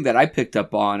one thing that I picked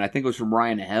up on, I think it was from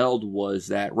Ryan Held, was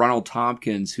that Ronald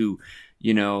Tompkins, who,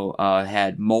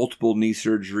 had multiple knee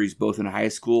surgeries both in high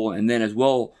school and then as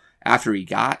well after he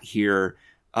got here,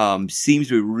 seems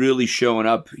to be really showing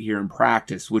up here in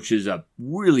practice, which is a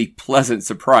really pleasant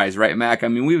surprise, right, Mac? I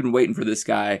mean, we've been waiting for this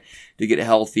guy to get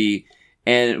healthy.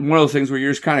 And one of those things where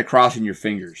you're just kind of crossing your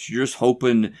fingers. You're just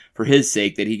hoping for his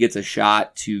sake that he gets a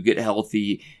shot to get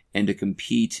healthy and to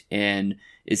compete. And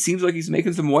it seems like he's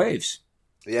making some waves.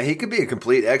 Yeah, he could be a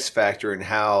complete X factor in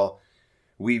how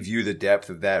we view the depth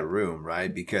of that room,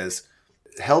 right? Because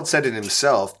Held said it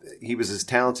himself, he was as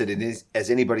talented as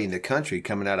anybody in the country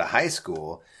coming out of high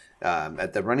school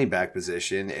at the running back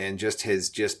position, and just has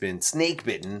just been snake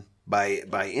bitten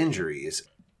by injuries.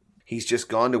 He's just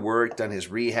gone to work, done his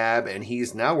rehab, and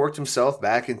he's now worked himself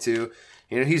back into,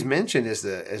 he's mentioned as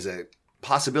a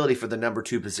possibility for the number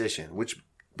 2 position, which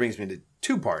brings me to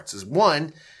 2 parts.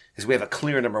 One is we have a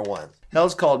clear number 1.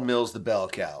 Held's called Mills the bell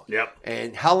cow. Yep.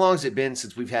 And how long has it been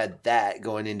since we've had that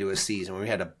going into a season where we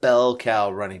had a bell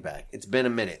cow running back? It's been a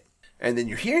minute. And then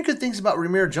you're hearing good things about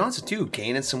Ramiro Johnson, too,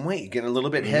 gaining some weight, getting a little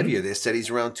bit heavier. They said he's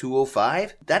around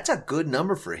 205. That's a good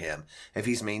number for him. If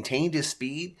he's maintained his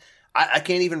speed, I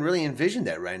can't even really envision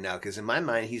that right now, because in my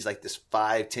mind, he's like this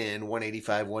 5'10",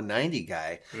 185, 190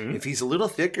 guy. If he's a little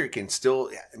thicker, can still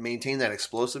maintain that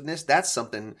explosiveness, that's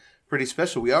something pretty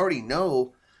special. We already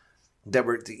know that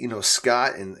we're,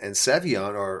 Scott and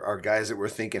Sevion are guys that we're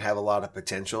thinking have a lot of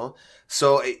potential.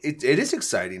 So it is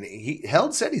exciting.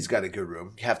 Held said he's got a good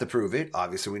room. You have to prove it.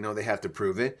 Obviously, we know they have to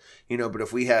prove it. But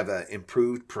if we have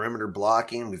improved perimeter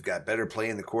blocking, we've got better play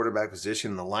in the quarterback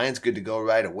position, and the line's good to go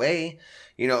right away,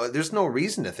 there's no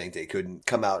reason to think they couldn't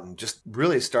come out and just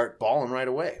really start balling right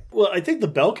away. Well, I think the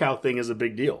bell cow thing is a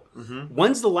big deal.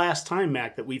 When's the last time,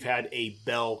 Mac, that we've had a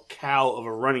bell cow of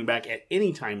a running back at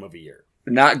any time of a year?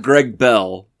 Not Greg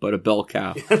Bell, but a bell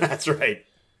cow. That's right.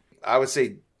 I would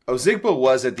say Ozigbo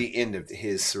was at the end of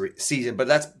his season, but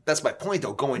that's my point,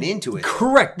 though, going into it.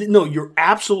 Correct. No, you're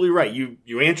absolutely right.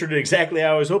 You answered it exactly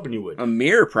how I was hoping you would.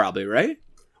 Amir probably, right?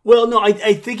 Well, no,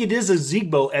 I think it is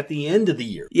Ozigbo at the end of the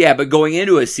year. Yeah, but going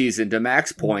into a season, to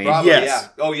Mac's point. Probably, yes.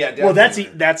 Yeah. Oh, yeah, definitely.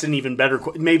 Well, that's an even better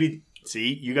maybe.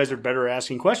 See, you guys are better at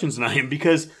asking questions than I am,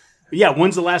 because,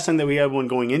 when's the last time that we had one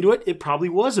going into it? It probably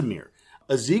was Amir.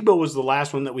 Ozigbo was the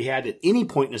last one that we had at any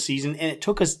point in the season, and it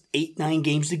took us 8-9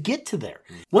 games to get to there.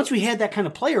 Once we had that kind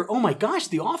of player, oh my gosh,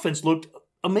 the offense looked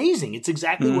amazing. It's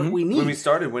exactly what we need. When we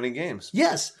started winning games.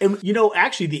 Yes. And,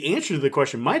 actually, the answer to the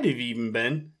question might have even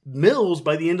been Mills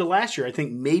by the end of last year. I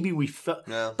think maybe we felt,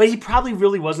 but he probably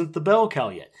really wasn't the bell cow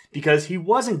yet, because he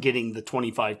wasn't getting the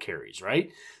 25 carries,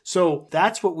 right? So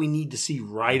that's what we need to see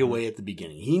right away at the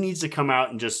beginning. He needs to come out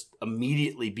and just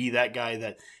immediately be that guy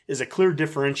that is a clear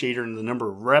differentiator in the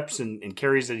number of reps and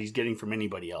carries that he's getting from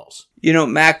anybody else.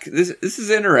 Mac, this is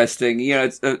interesting.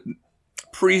 It's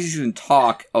preseason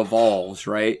talk evolves,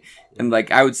 right? And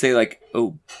I would say a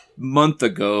month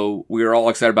ago, we were all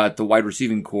excited about the wide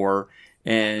receiving core.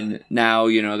 And now,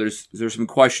 there's some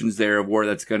questions there of where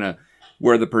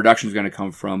the production is going to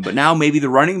come from. But now maybe the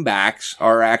running backs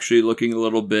are actually looking a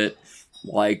little bit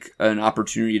like an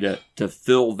opportunity to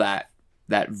fill that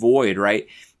void, right?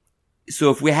 So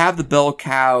if we have the bell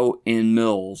cow in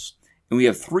Mills and we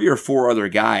have 3 or 4 other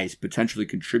guys potentially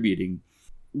contributing,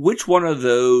 which one of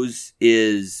those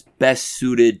is best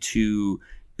suited to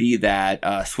be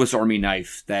that Swiss Army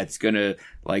knife that's going to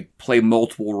play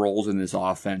multiple roles in this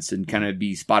offense and kind of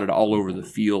be spotted all over the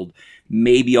field?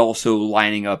 Maybe also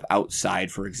lining up outside,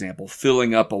 for example,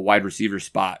 filling up a wide receiver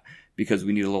spot because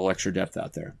we need a little extra depth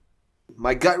out there.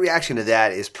 My gut reaction to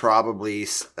that is probably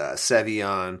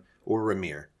Sevion or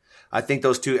Ramir. I think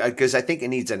those two, because I think it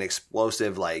needs an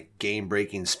explosive, like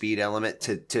game-breaking speed element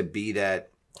to be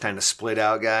that kind of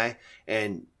split-out guy.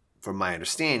 And from my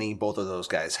understanding, both of those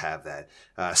guys have that.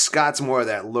 Scott's more of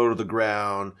that low to the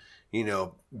ground,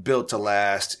 built to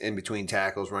last in between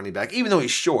tackles, running back. Even though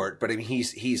he's short, but I mean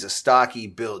he's a stocky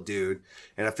built dude,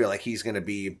 and I feel like he's going to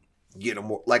be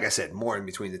more, like I said, more in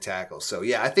between the tackles. So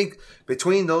yeah, I think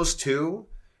between those two.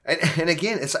 And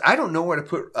again, I don't know where to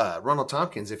put Ronald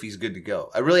Tompkins if he's good to go.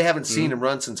 I really haven't seen him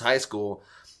run since high school,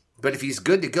 but if he's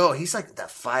good to go, he's like that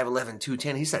 5'11",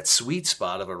 210. He's that sweet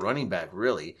spot of a running back,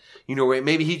 really. Where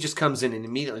maybe he just comes in and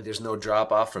immediately there's no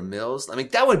drop off from Mills. I mean,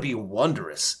 that would be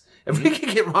wondrous. If we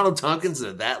could get Ronald Tompkins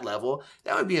to that level,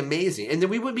 that would be amazing. And then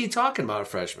we would be talking about a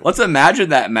freshman. Let's imagine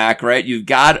that, Mac, right? You've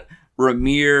got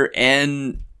Ramir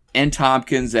and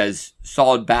Tompkins as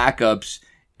solid backups.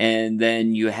 And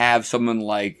then you have someone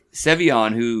like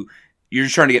Sevion who you're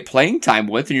just trying to get playing time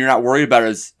with, and you're not worried about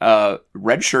his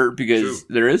red shirt because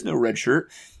there is no red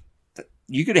shirt.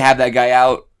 You could have that guy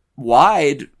out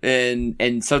wide,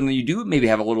 and suddenly you do maybe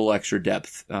have a little extra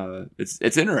depth.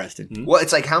 It's interesting. Well,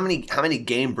 it's like how many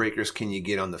game breakers can you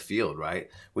get on the field, right?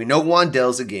 We know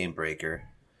Wandell's a game breaker.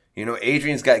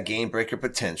 Adrian's got game breaker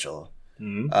potential.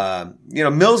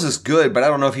 Mills is good, but I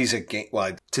don't know if he's a game.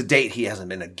 Well, to date, he hasn't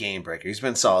been a game breaker. He's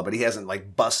been solid, but he hasn't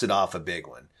like busted off a big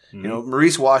one.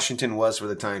 Maurice Washington was for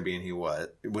the time being. He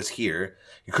was here.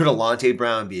 Could Alante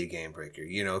Brown be a game breaker?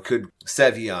 Could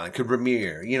Sevion? Could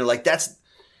Ramir? Like that's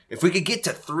if we could get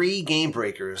to 3 game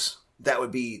breakers, that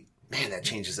would be that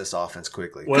changes this offense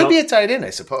quickly. Well, could be a tight end, I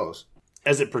suppose.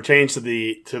 As it pertains to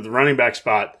the running back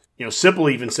spot,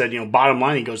 Sipple even said, bottom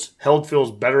line, he goes, Held feels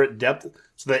better at depth.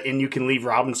 And you can leave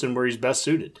Robinson where he's best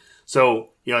suited. So,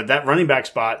 that running back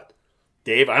spot,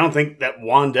 Dave, I don't think that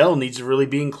Wandell needs to really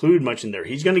be included much in there.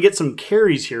 He's going to get some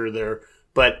carries here or there,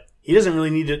 but he doesn't really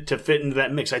need to fit into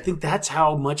that mix. I think that's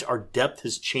how much our depth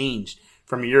has changed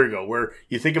from a year ago, where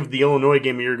you think of the Illinois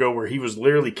game a year ago where he was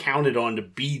literally counted on to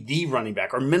be the running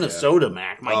back, or Minnesota,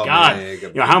 Mac. My God.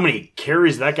 Man, how many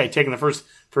carries that guy take in the first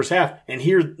half? And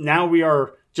here, now we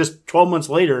are just 12 months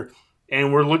later,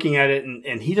 and we're looking at it,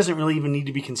 and he doesn't really even need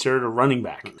to be considered a running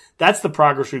back. That's the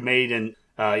progress we've made, and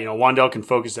Wandell can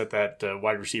focus at that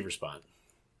wide receiver spot.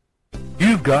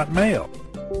 You've got mail.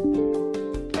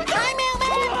 Hi,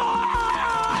 mailman!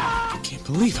 I can't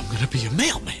believe I'm going to be a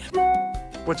mailman.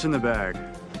 What's in the bag?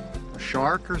 A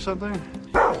shark or something?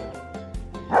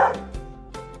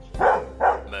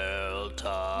 Mail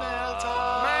time.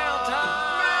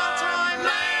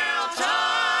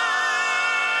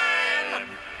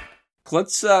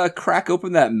 Let's crack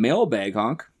open that mailbag,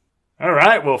 Honk. All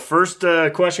right. Well, first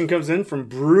question comes in from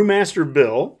Brewmaster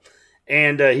Bill.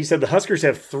 And he said the Huskers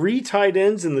have 3 tight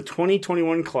ends in the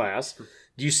 2021 class.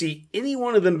 Do you see any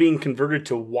one of them being converted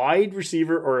to wide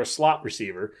receiver or a slot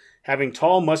receiver? Having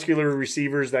tall, muscular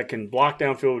receivers that can block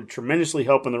downfield would tremendously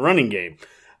help in the running game.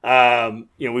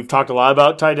 We've talked a lot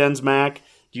about tight ends, Mac.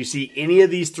 Do you see any of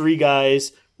these 3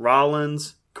 guys,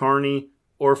 Rollins, Carney,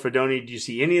 or Fedoni? Do you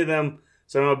see any of them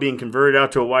somehow being converted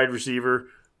out to a wide receiver?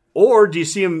 Or do you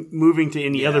see him moving to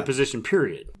any other position,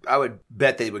 period? I would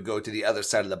bet they would go to the other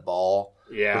side of the ball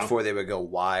before they would go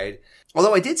wide.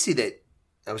 Although I did see that,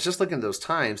 I was just looking at those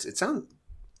times, it sounded,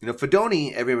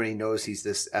 Fedoni, everybody knows he's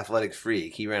this athletic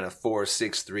freak. He ran a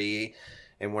 4.63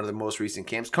 in one of the most recent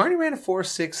camps. Carney ran a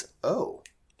 4.60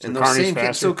 in those same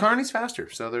camps. So Carney's faster.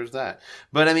 So there's that.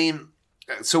 But I mean,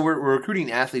 so we're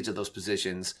recruiting athletes at those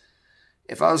positions.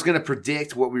 If I was going to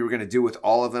predict what we were going to do with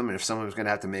all of them, and if someone was going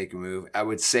to have to make a move, I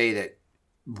would say that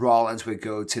Rollins would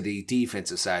go to the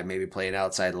defensive side, maybe play an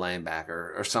outside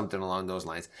linebacker or something along those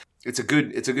lines. It's a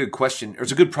good question, or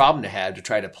it's a good problem to have, to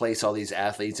try to place all these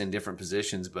athletes in different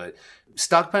positions. But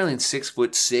stockpiling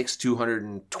 6'6",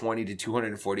 220 to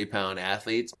 240 pound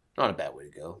athletes, not a bad way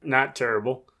to go. Not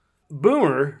terrible.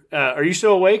 Boomer, are you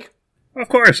still awake? Of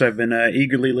course, I've been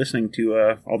eagerly listening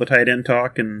to all the tight end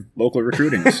talk and local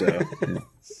recruiting. So, yeah.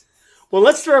 Well,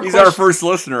 let's throw. He's our first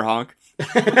listener, Honk.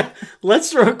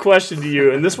 Let's throw a question to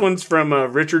you, and this one's from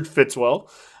Richard Fitzwell.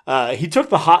 He took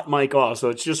the hot mic off, so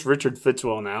it's just Richard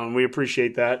Fitzwell now, and we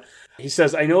appreciate that. He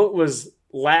says, I know it was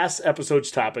last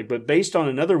episode's topic, but based on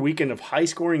another weekend of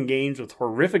high-scoring games with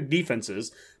horrific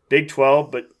defenses, Big 12,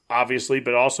 but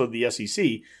also the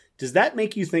SEC, does that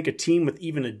make you think a team with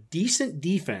even a decent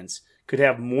defense could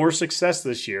have more success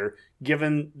this year,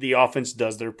 given the offense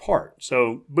does their part?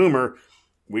 So, Boomer,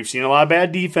 we've seen a lot of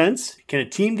bad defense. Can a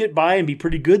team get by and be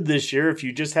pretty good this year if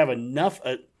you just have enough,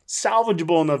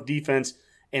 salvageable enough defense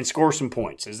and score some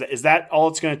points? Is that all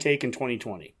it's going to take in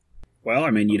 2020? Well,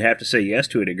 I mean, you'd have to say yes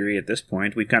to a degree at this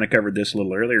point. We kind of covered this a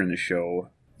little earlier in the show.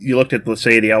 You looked at, let's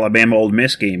say, the Alabama-Ole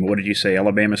Miss game. What did you say?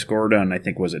 Alabama scored on, I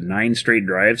think, was it 9 straight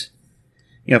drives?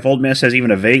 You know, if Ole Miss has even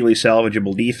a vaguely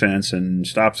salvageable defense and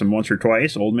stops them once or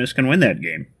twice, Ole Miss can win that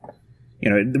game. You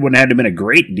know, it wouldn't have to have been a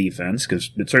great defense, because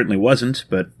it certainly wasn't,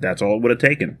 but that's all it would have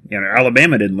taken. You know,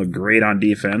 Alabama didn't look great on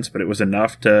defense, but it was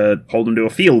enough to hold them to a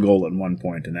field goal at one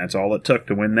point, and that's all it took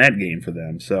to win that game for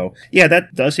them. So, yeah,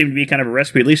 that does seem to be kind of a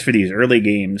recipe, at least for these early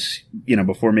games, you know,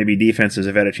 before maybe defenses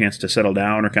have had a chance to settle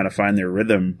down or kind of find their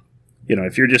rhythm. You know,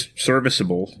 if you're just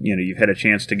serviceable, you know, you've had a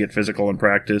chance to get physical in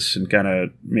practice and kind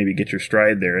of maybe get your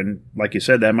stride there. And like you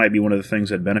said, that might be one of the things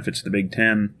that benefits the Big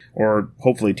Ten, or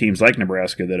hopefully teams like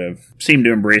Nebraska that have seemed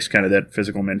to embrace kind of that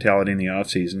physical mentality in the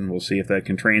offseason. We'll see if that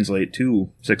can translate to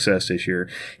success this year.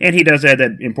 And he does add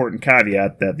that important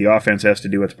caveat that the offense has to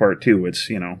do its part too. It's,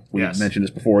 you know, we've mentioned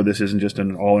this before, this isn't just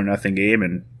an all or nothing game,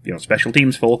 and, you know, special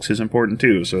teams, folks, is important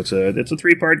too. So it's a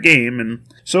 3-part game, and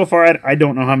so far I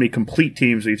don't know how many complete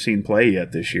teams we've seen play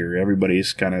yet this year.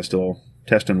 Everybody's kind of still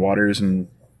testing waters and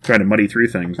trying to muddy through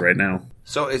things right now.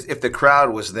 So if the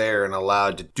crowd was there and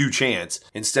allowed to do chants,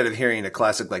 instead of hearing a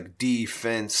classic like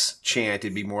defense chant,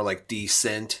 it'd be more like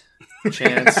descent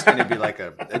chants, and it'd be like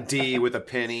a D with a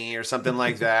penny or something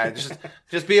like that.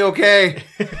 Just be okay.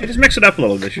 Hey, just mix it up a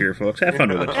little this year, folks. Have fun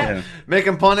with it. Yeah. Make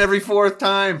them punt every 4th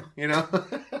time, you know.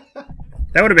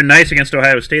 That would have been nice against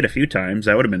Ohio State a few times.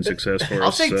 That would have been success for us.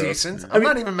 I'll say decent. I'm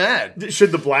not even mad.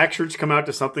 Should the black shirts come out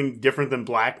to something different than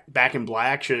Back in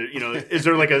Black? Should, you know, is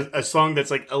there like a song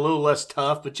that's like a little less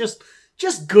tough, but just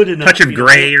good enough? Touch of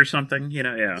gray or something, you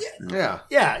know?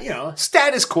 Yeah. You know,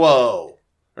 status quo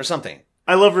or something.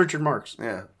 I love Richard Marx.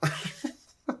 Yeah.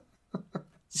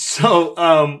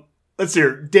 So, let's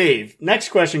hear. Dave, next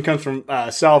question comes from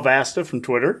Sal Vasta from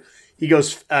Twitter. He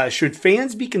goes, should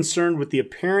fans be concerned with the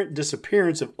apparent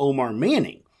disappearance of Omar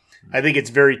Manning? I think it's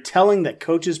very telling that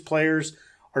coaches, players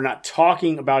are not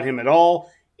talking about him at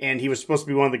all, and he was supposed to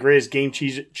be one of the greatest game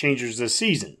changers this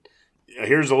season.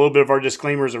 Here's a little bit of our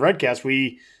disclaimer as a Redcast.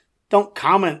 We don't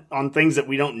comment on things that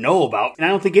we don't know about, and I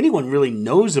don't think anyone really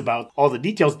knows about all the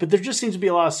details, but there just seems to be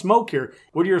a lot of smoke here.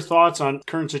 What are your thoughts on the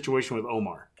current situation with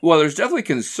Omar? Well, there's definitely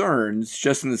concerns,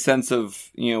 just in the sense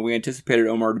of, you know, we anticipated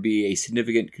Omar to be a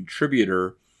significant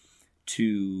contributor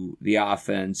to the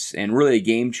offense and really a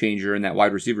game changer in that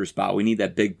wide receiver spot. We need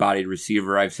that big-bodied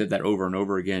receiver. I've said that over and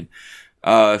over again.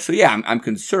 So yeah, I'm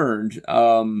concerned.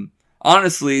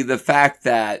 Honestly, the fact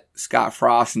that Scott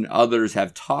Frost and others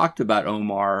have talked about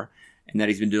Omar and that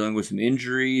he's been dealing with some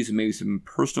injuries and maybe some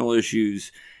personal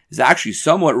issues is actually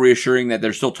somewhat reassuring that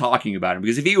they're still talking about him.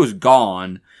 Because if he was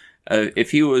gone,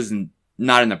 if he was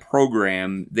not in the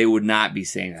program, they would not be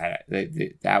saying that.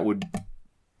 That would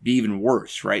be even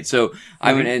worse, right? So,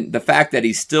 I mean, and the fact that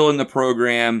he's still in the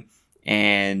program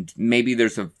and maybe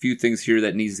there's a few things here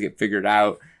that needs to get figured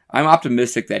out, I'm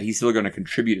optimistic that he's still going to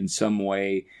contribute in some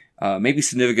way, maybe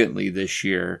significantly this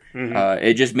year.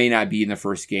 It just may not be in the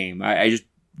first game.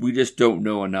 We just don't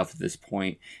know enough at this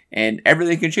point, and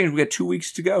everything can change. We got 2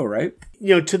 weeks to go, right?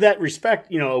 You know, to that respect,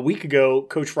 you know, a week ago,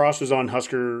 Coach Frost was on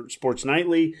Husker Sports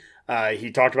Nightly. He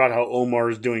talked about how Omar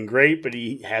is doing great, but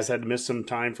he has had to miss some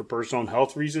time for personal and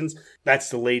health reasons. That's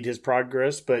delayed his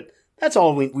progress, but that's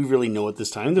all we really know at this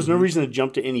time. There's no reason to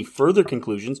jump to any further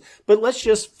conclusions, but let's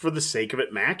just, for the sake of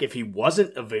it, Mac, if he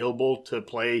wasn't available to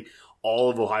play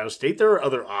all of Ohio State, there are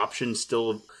other options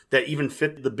still that even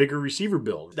fit the bigger receiver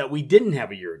build that we didn't have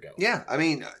a year ago. Yeah, I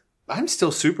mean, I'm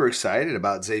still super excited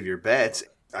about Xavier Betts.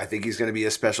 I think he's going to be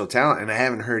a special talent, and I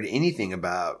haven't heard anything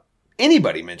about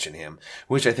anybody mention him,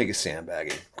 which I think is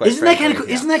sandbagging. Isn't that kind of cool?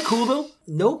 Isn't that cool, though?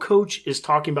 No coach is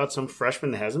talking about some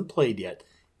freshman that hasn't played yet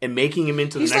and making him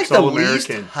into the next All-American. He's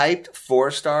like the least hyped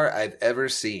 4-star I've ever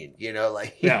seen. You know,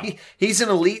 like he's an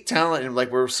elite talent, and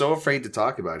like we're so afraid to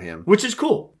talk about him. Which is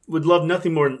cool. Would love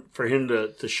nothing more for him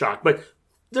to shock. But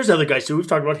there's other guys, too. We've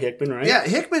talked about Hickman, right? Yeah,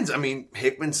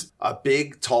 Hickman's a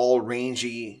big, tall,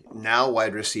 rangy, now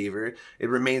wide receiver. It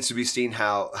remains to be seen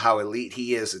how elite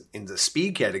he is in the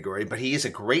speed category, but he is a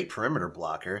great perimeter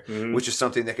blocker, which is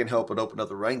something that can help it open up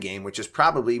the run game, which is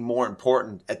probably more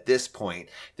important at this point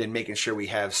than making sure we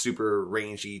have super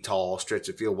rangy, tall, stretch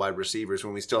of field wide receivers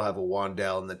when we still have a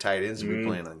Wandell and the tight ends that we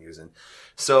plan on using.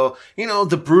 So, you know,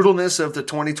 the brutalness of the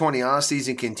 2020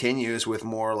 offseason continues with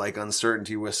more like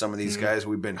uncertainty with some of these guys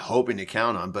we've been hoping to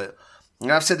count on. But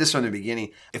I've said this from the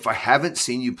beginning. If I haven't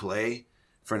seen you play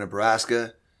for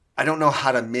Nebraska, I don't know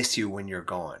how to miss you when you're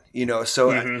gone. You know,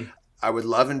 so I would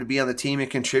love him to be on the team and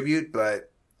contribute,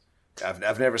 but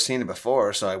I've never seen it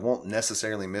before, so I won't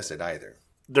necessarily miss it either.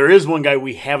 There is one guy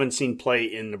we haven't seen play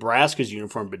in Nebraska's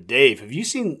uniform, but Dave, have you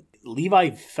seen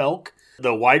Levi Felk,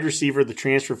 the wide receiver, the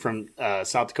transfer from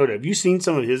South Dakota. Have you seen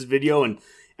some of his video? And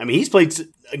I mean, he's played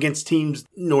against teams,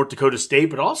 North Dakota State,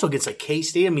 but also against like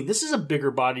K-State. I mean, this is a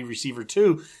bigger body receiver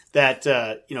too that,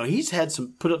 he's had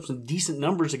put up some decent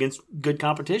numbers against good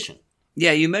competition.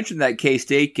 Yeah, you mentioned that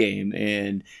K-State game,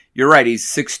 and you're right. He's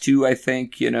 6'2", I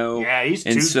think, Yeah, he's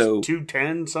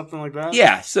 210, something like that.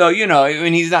 Yeah, so, I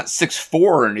mean, he's not 6'4"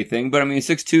 or anything, but I mean,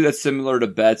 6'2", that's similar to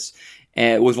Betts,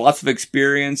 and with lots of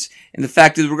experience. And the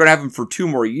fact is, we're going to have him for 2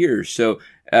 more years. So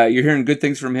you're hearing good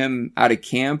things from him out of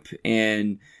camp,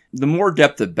 and the more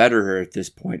depth, the better here at this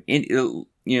point. And,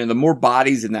 the more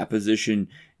bodies in that position,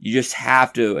 you just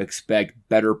have to expect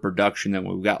better production than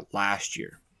what we got last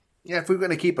year. Yeah, if we're going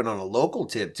to keep it on a local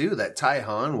tip too, that Ty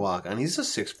Han walk on, he's a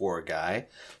 6'4" guy.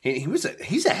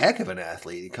 He's a heck of an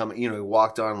athlete. He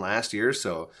walked on last year,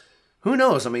 so who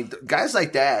knows? I mean, guys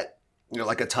like that,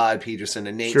 like a Todd Peterson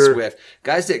and Nate Swift,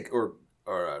 guys that or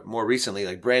more recently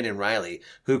like Brandon Riley,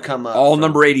 who come up all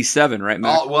number 87, right,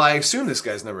 Matt? Well, I assume this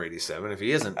guy's number 87. If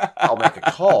he isn't, I'll make a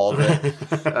call. But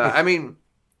I mean,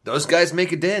 those guys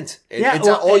make a dent. It's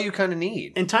all you kind of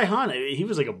need. And Ty Han, he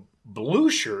was like a blue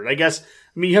shirt, I guess.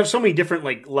 I mean, you have so many different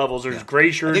like levels. There's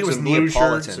gray shirts and blue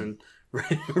shirts and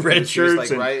red shirts like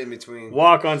and right in between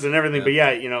walk-ons and everything.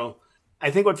 Yeah. But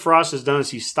I think what Frost has done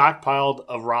is he's stockpiled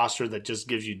a roster that just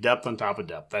gives you depth on top of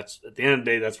depth. That's at the end of the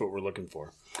day, that's what we're looking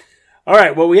for. All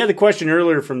right. Well, we had the question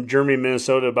earlier from Jeremy in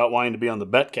Minnesota about wanting to be on the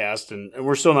Betcast, and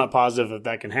we're still not positive if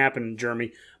that can happen,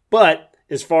 Jeremy. But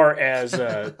as far as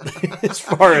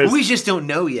we just don't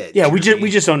know yet. Yeah, we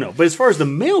just don't know. But as far as the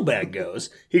mailbag goes,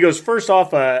 he goes, first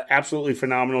off, absolutely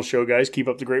phenomenal show, guys. Keep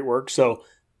up the great work. So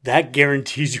that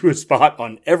guarantees you a spot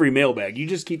on every mailbag. You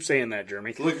just keep saying that,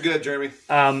 Jeremy. Look good, Jeremy.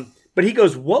 But he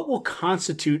goes, what will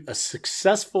constitute a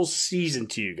successful season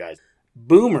to you guys?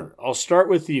 Boomer, I'll start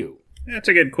with you. That's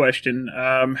a good question.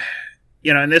 And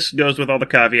this goes with all the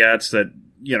caveats that,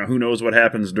 who knows what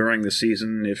happens during the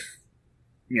season if,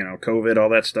 COVID, all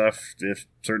that stuff. If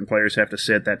certain players have to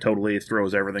sit, that totally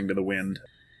throws everything to the wind.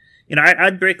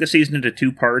 I'd break the season into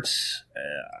 2 parts.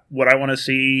 What I want to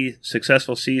see,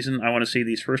 successful season, I want to see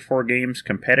these first 4 games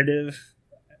competitive.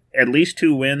 At least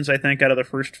 2 wins, I think, out of the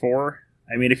first 4.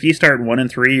 I mean, if you start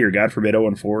 1-3 or, God forbid,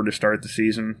 0-4 to start the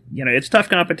season, it's tough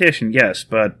competition, yes,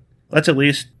 but let's at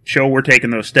least show we're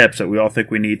taking those steps that we all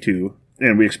think we need to,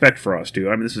 and we expect Frost to.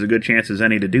 I mean, this is a good chance as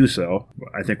any to do so.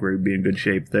 I think we'll be in good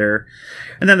shape there.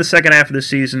 And then the second half of the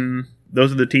season,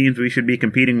 those are the teams we should be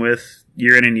competing with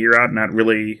year in and year out. Not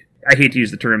really, I hate to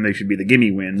use the term they should be the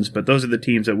gimme wins, but those are the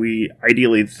teams that we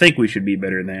ideally think we should be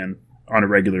better than on a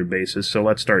regular basis. So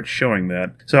let's start showing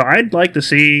that. So I'd like to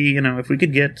see, if we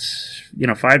could get,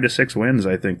 5 to 6 wins,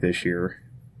 I think, this year.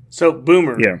 So,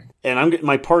 Boomer, yeah, and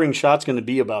my parting shot's going to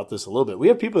be about this a little bit. We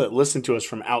have people that listen to us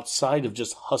from outside of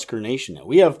just Husker Nation now.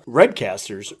 We have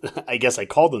Redcasters, I guess I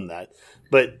call them that,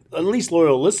 but at least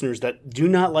loyal listeners that do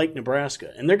not like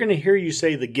Nebraska. And they're going to hear you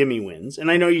say the gimme wins. And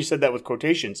I know you said that with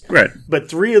quotations. Right. But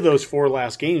 3 of those 4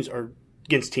 last games are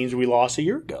against teams we lost a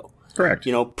year ago. Correct.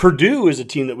 Purdue is a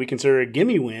team that we consider a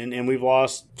gimme win, and we've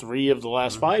lost 3 of the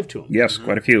last 5 to them. Yes,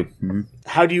 quite a few. Mm-hmm.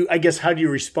 How do you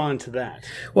respond to that?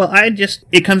 Well,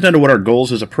 it comes down to what our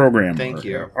goals as a program are. Thank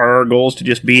you. Are our goals to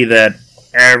just be that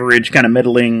average kind of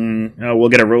middling, we'll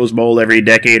get a Rose Bowl every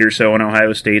decade or so, and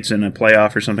Ohio State's in a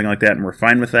playoff or something like that, and we're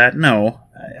fine with that? No.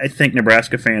 I think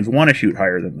Nebraska fans want to shoot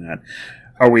higher than that.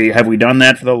 Have we done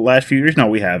that for the last few years? No,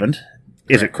 we haven't.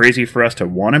 Is it crazy for us to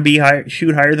want to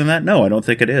shoot higher than that? No, I don't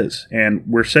think it is. And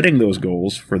we're setting those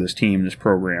goals for this team, this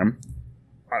program.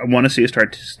 I want to see us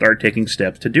start taking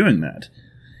steps to doing that.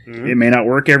 Mm-hmm. It may not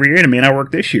work every year, and it may not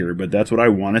work this year, but that's what I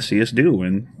want to see us do.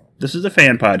 And this is a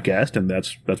fan podcast, and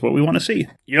that's what we want to see.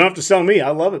 You don't have to sell me. I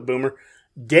love it, Boomer.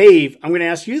 Dave, I'm going to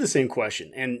ask you the same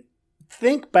question. And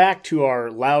think back to our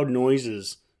Loud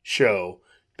Noises show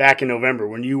back in November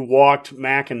when you walked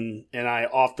Mac and I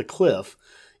off the cliff.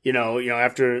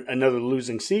 After another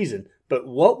losing season. But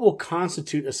what will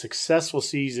constitute a successful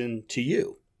season to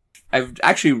you? I've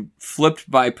actually flipped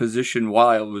my position while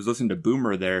I was listening to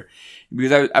Boomer there,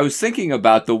 because I was thinking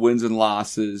about the wins and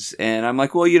losses, and I'm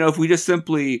like, well, if we just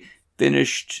simply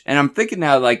finished, and I'm thinking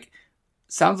now,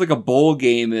 sounds like a bowl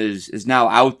game is now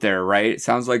out there, right? It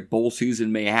sounds like bowl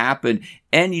season may happen,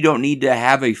 and you don't need to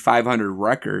have a 500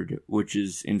 record, which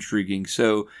is intriguing.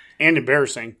 So and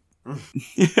embarrassing.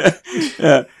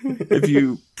 If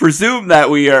you presume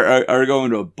that we are going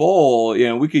to a bowl,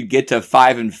 we could get to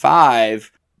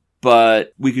 5-5,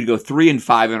 but we could go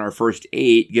 3-5 in our first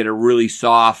 8, get a really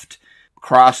soft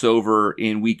crossover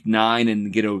in week 9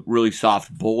 and get a really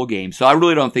soft bowl game. So I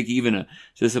really don't think even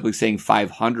specifically saying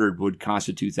 500 would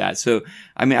constitute that. So,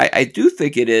 I mean, I do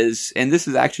think it is, and this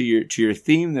is actually to your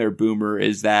theme there, Boomer,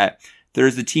 is that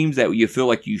there's the teams that you feel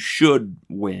like you should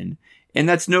win. And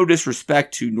that's no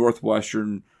disrespect to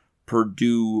Northwestern,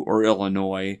 Purdue, or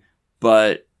Illinois,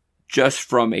 but just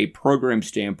from a program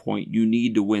standpoint, you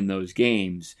need to win those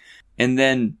games. And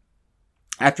then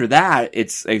after that,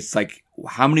 it's like,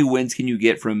 how many wins can you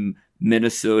get from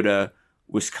Minnesota,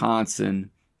 Wisconsin,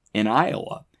 and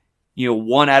Iowa?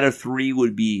 1 out of 3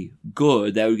 would be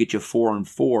good. That would get you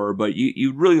 4-4, but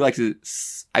you'd really like to,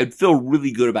 I'd feel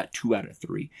really good about 2 out of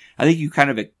 3. I think you kind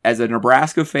of, as a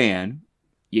Nebraska fan,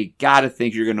 you got to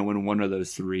think you're going to win 1 of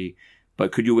those 3,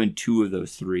 but could you win 2 of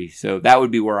those 3? So that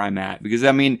would be where I'm at. Because,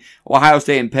 I mean, Ohio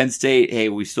State and Penn State, hey,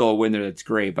 we still win there. That's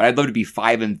great. But I'd love to be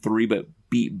 5-3, but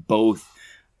beat both,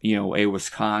 a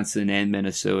Wisconsin and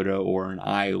Minnesota, or an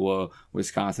Iowa,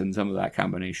 Wisconsin, some of that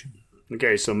combination.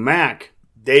 Okay, so Mac,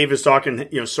 Dave is talking,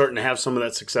 starting to have some of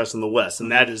that success in the West,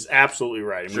 and that is absolutely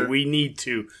right. I mean, we need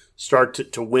to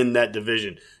start to win that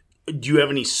division. Do you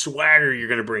have any swagger you're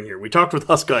going to bring here? We talked with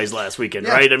us guys last weekend,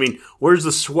 right? I mean, where's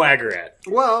the swagger at?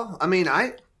 Well, I mean,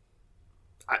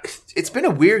 it's been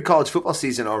a weird college football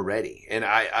season already, and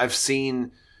I've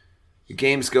seen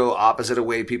games go opposite of the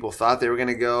way people thought they were going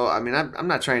to go. I mean, I'm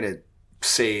not trying to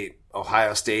say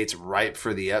Ohio State's ripe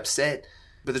for the upset,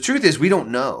 but the truth is we don't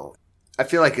know. I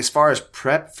feel like as far as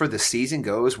prep for the season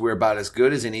goes, we're about as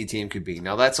good as any team could be.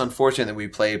 Now, that's unfortunate that we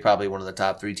play probably one of the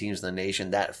top 3 teams in the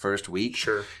nation that first week.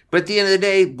 Sure. But at the end of the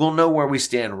day, we'll know where we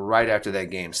stand right after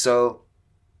that game. So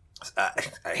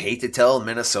I hate to tell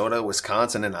Minnesota,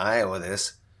 Wisconsin, and Iowa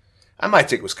this. I might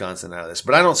take Wisconsin out of this,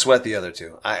 but I don't sweat the other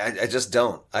 2. I just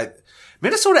don't.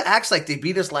 Minnesota acts like they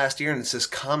beat us last year, and it's this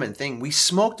common thing. We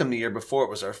smoked them the year before. It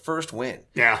was our first win.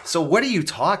 Yeah. So what are you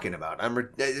talking about?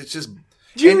 It's just...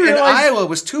 And Iowa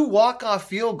was 2 walk-off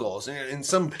field goals and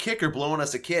some kicker blowing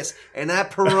us a kiss. And I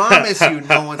promise you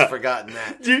no one's forgotten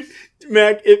that.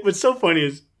 Mac, what's so funny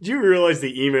is, do you realize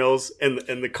the emails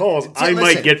and the calls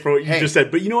might get for what you just said?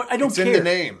 But you know what? I don't care. It's in the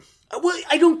name. Well,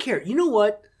 I don't care. You know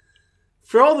what?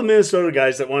 For all the Minnesota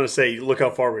guys that want to say, look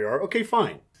how far we are, okay,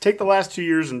 fine. Take the last 2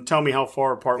 years and tell me how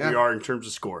far apart we are in terms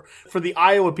of score. For the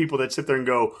Iowa people that sit there and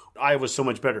go, Iowa's so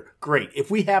much better, great. If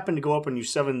we happen to go up on you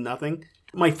 7-0,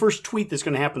 my first tweet that's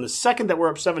going to happen the second that we're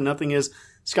up 7-0 is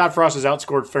Scott Frost has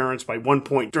outscored Ferentz by 1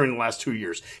 point during the last 2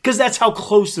 years. Because that's how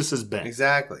close this has been.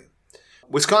 Exactly.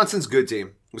 Wisconsin's a good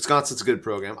team. Wisconsin's a good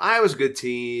program. Iowa's a good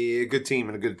team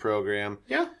and a good program.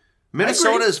 Yeah.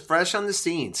 Minnesota is fresh on the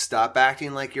scene. Stop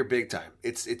acting like you're big time.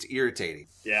 It's irritating.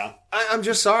 Yeah. I'm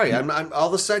just sorry. I'm all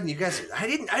of a sudden you guys.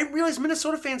 I realized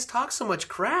Minnesota fans talk so much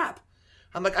crap.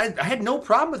 I'm like, I had no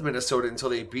problem with Minnesota until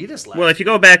they beat us last. Well, if you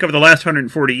go back over the last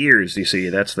 140 years, you see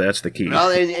that's the key.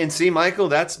 Well, and see, Michael,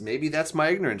 that's my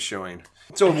ignorance showing.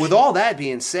 So with all that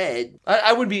being said,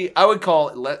 I would call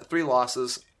 3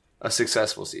 losses a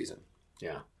successful season.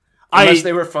 Yeah. Unless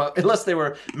they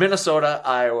were Minnesota,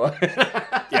 Iowa,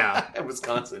 and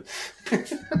Wisconsin.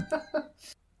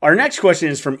 Our next question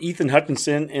is from Ethan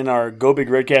Hutchinson in our Go Big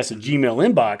Redcast at Gmail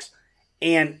inbox,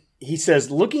 and he says,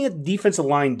 looking at defensive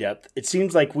line depth, it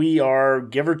seems like we are,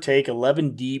 give or take,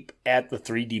 11 deep at the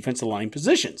 3 defensive line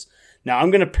positions. Now,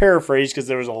 I'm going to paraphrase because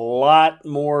there was a lot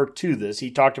more to this. He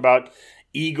talked about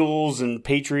Eagles and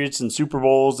Patriots and Super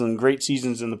Bowls and great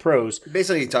seasons in the pros.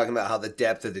 Basically, talking about how the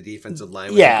depth of the defensive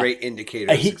line was a great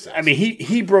indicator of success. I mean,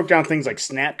 he broke down things like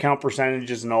snap count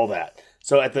percentages and all that.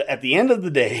 So at the end of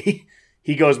the day,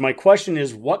 he goes, my question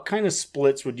is, what kind of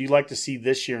splits would you like to see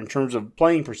this year in terms of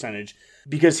playing percentage?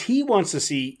 Because he wants to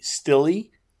see Stille,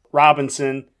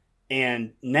 Robinson,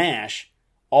 and Nash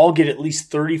all get at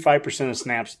least 35% of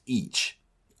snaps each.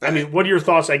 I mean, what are your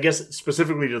thoughts, I guess,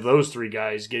 specifically to those 3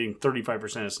 guys getting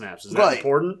 35% of snaps? Is that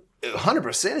important?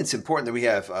 100%. It's important that we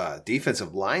have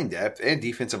defensive line depth and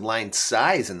defensive line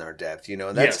size in our depth.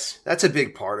 That's a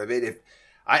big part of it.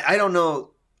 I don't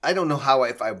know how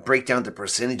if I break down the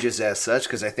percentages as such,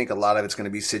 because I think a lot of it's going to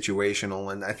be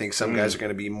situational, and I think some guys are going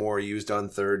to be more used on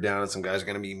 3rd down, and some guys are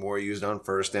going to be more used on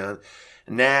 1st down.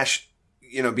 Nash,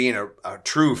 being a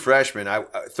true freshman,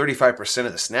 35%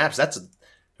 of the snaps,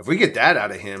 if we get that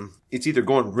out of him, it's either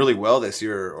going really well this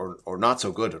year or not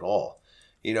so good at all.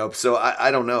 So I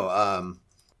don't know.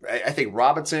 I think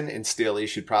Robinson and Stille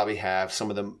should probably have some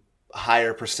of the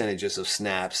higher percentages of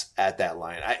snaps at that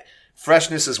line.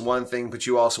 Freshness is one thing, but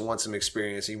you also want some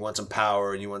experience, you want some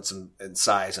power, and you want some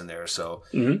size in there. So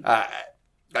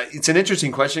it's an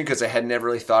interesting question because I had never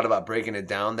really thought about breaking it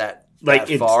down that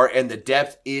far, and the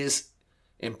depth is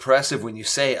impressive when you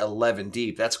say 11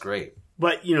 deep. That's great.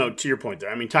 But, to your point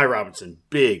there, I mean, Ty Robinson,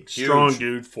 big, strong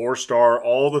dude, 4-star,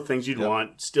 all the things you'd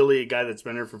want. Still a guy that's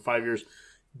been here for 5 years.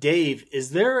 Dave, is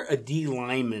there a D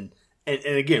lineman? And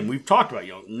again, we've talked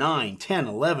about, 9, 10,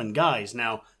 11 guys.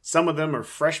 Now, some of them are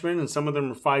freshmen and some of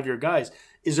them are 5-year guys.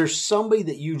 Is there somebody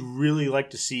that you'd really like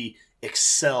to see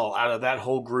excel out of that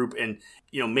whole group? And,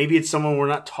 maybe it's someone we're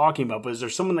not talking about, but is there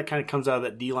someone that kind of comes out of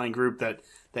that D-line group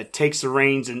that takes the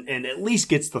reins and at least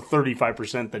gets the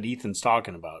 35% that Ethan's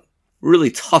talking about?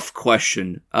 Really tough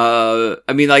question. I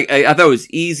thought it was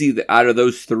easy out of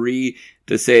those three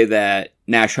to say that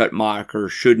Nash Hutmacher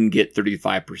shouldn't get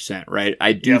 35%, right?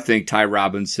 I do think Ty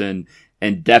Robinson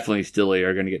and definitely Stille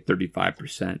are going to get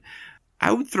 35%.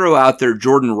 I would throw out there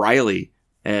Jordan Riley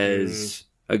as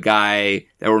a guy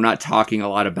that we're not talking a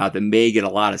lot about that may get a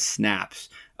lot of snaps.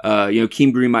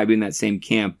 Keem Green might be in that same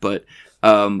camp, but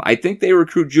I think they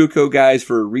recruit JUCO guys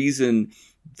for a reason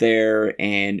there,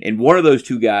 and one of those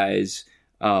two guys,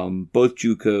 both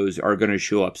JUCOs, are going to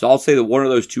show up. So I'll say that one of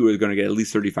those two are going to get at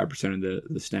least 35% of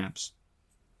the snaps.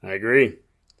 I agree.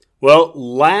 Well,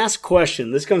 last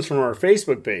question. This comes from our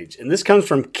Facebook page, and this comes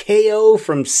from KO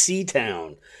from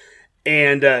C-Town.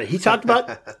 And he talked about,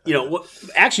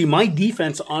 actually my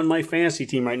defense on my fantasy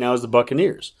team right now is the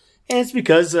Buccaneers. And it's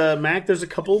because, Mac, there's a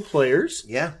couple of players.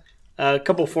 Yeah. A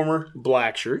couple of former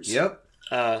black shirts. Yep.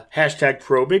 Hashtag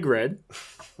Pro Big Red.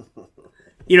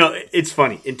 It's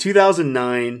funny. In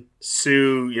 2009,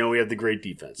 Sue, we have the great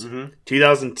defense.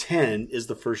 2010 is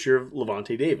the first year of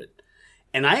Levante David.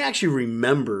 And I actually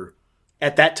remember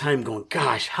at that time going,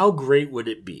 gosh, how great would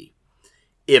it be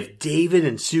if David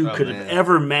and Sue could have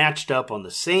ever matched up on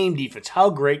the same defense? How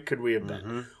great could we have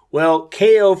been? Well,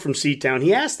 KO from C-Town,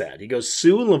 he asked that. He goes,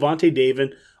 Sue and Levante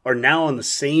David are now on the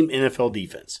same NFL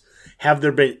defense. Have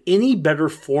there been any better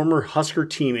former Husker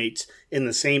teammates in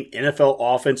the same NFL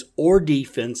offense or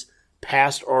defense,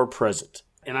 past or present?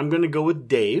 And I'm going to go with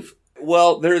Dave.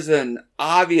 Well, there's an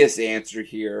obvious answer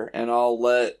here, and I'll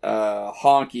let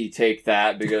Honky take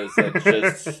that because that's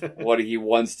just what he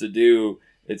wants to do.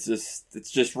 It's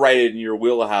just right in your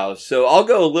wheelhouse. So I'll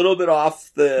go a little bit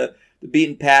off the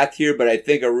beaten path here, but I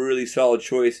think a really solid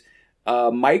choice.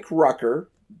 Mike Rucker,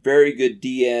 very good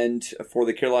D-end for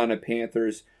the Carolina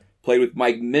Panthers. Played with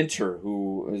Mike Minter,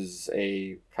 who is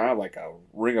a kind of like a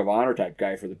Ring of Honor type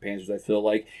guy for the Panthers, I feel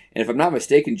like. And if I'm not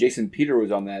mistaken, Jason Peter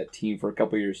was on that team for a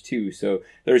couple years too. So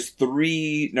there's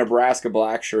 3 Nebraska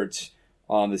black shirts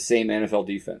on the same NFL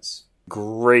defense.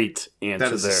 Great answer there.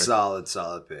 That is a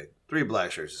solid pick. 3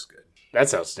 black shirts is good.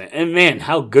 That's outstanding. And man,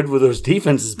 how good were those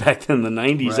defenses back then in the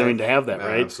 90s? Right. I mean, to have that,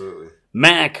 right? Absolutely.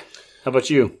 Mac, how about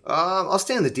you? I'll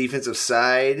stay on the defensive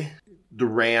side. The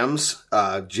Rams,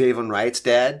 Javon Wright's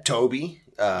dad, Toby,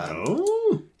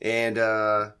 and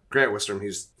Grant Wistrom,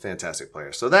 who's a fantastic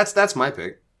player. So that's my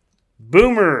pick.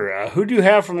 Boomer, who do you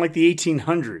have from like the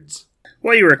 1800s?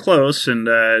 Well, you were close, and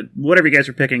whatever you guys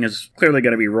are picking is clearly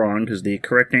going to be wrong, because the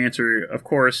correct answer, of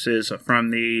course, is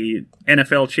from the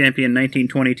NFL champion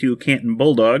 1922 Canton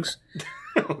Bulldogs,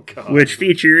 which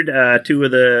featured 2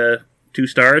 of the 2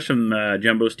 stars from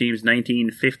Jumbo's team's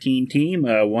 1915 team.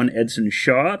 One Edson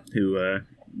Shaw, who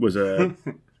was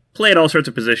played all sorts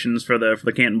of positions for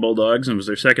the Canton Bulldogs and was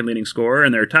their second leading scorer,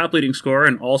 and their top leading scorer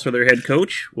and also their head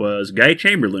coach was Guy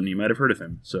Chamberlain. You might have heard of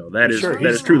him. So that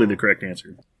is truly the correct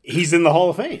answer. He's in the Hall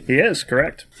of Fame. He is,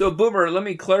 correct. So, Boomer, let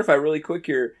me clarify really quick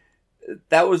here.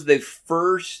 That was the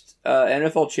first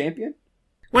NFL champion?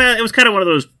 Well, it was kind of one of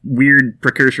those weird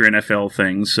precursor NFL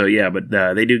things. So, yeah, but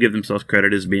they do give themselves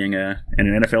credit as being an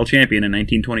NFL champion in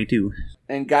 1922.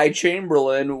 And Guy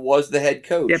Chamberlain was the head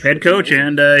coach. Yep, head coach,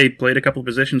 and he played a couple of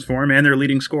positions for him and their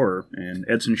leading scorer. And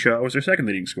Edson Shaw was their second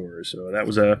leading scorer. So that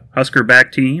was a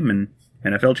Husker-backed team and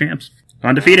NFL champs.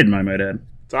 Undefeated, I might add.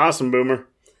 It's awesome, Boomer.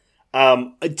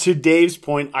 To Dave's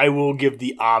point, I will give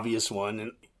the obvious one.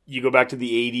 And you go back to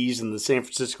the 80s and the San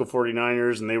Francisco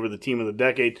 49ers, and they were the team of the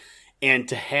decade. And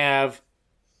to have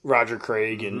Roger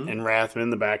Craig and Rathman in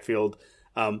the backfield.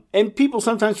 And people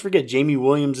sometimes forget Jamie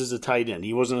Williams is a tight end.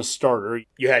 He wasn't a starter.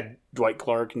 You had Dwight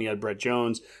Clark and you had Brett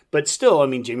Jones. But still, I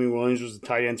mean, Jamie Williams was a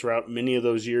tight end throughout many of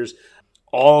those years.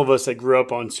 All of us that grew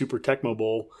up on Super Tecmo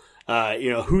Bowl,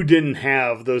 who didn't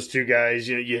have those 2 guys?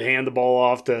 You hand the ball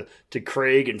off to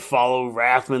Craig and follow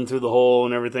Rathman through the hole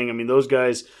and everything. I mean, those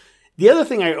guys. The other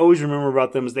thing I always remember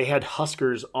about them is they had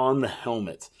Huskers on the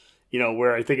helmet.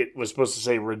 Where I think it was supposed to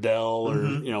say Riddell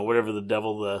or, whatever the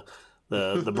devil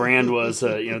the brand was.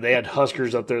 They had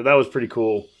Huskers up there. That was pretty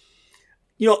cool.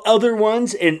 Other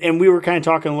ones, and we were kind of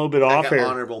talking a little bit off air.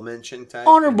 Honorable mention type.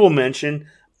 Honorable mention.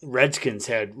 Redskins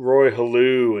had Roy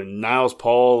Halou and Niles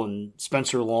Paul and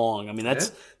Spencer Long. I mean,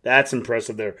 that's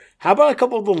impressive there. How about a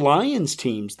couple of the Lions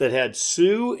teams that had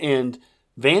Sue and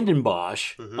Vanden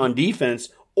Bosch on defense,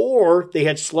 or they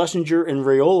had Schlesinger and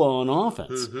Raiola on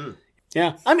offense?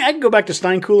 Yeah, I mean, I can go back to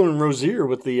Steinkuhler and Rozier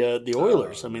with the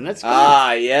Oilers. I mean, that's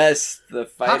good. Yes, the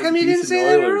fighting. How come you didn't say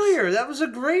that earlier? That was a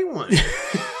great one.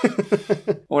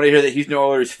 I want to hear the Houston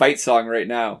Oilers fight song right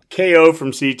now. KO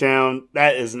from Seatown.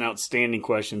 That is an outstanding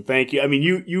question. Thank you. I mean,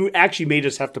 you actually made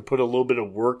us have to put a little bit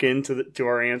of work into to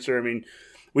our answer. I mean,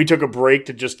 we took a break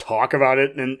to just talk about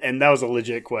it, and that was a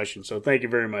legit question. So thank you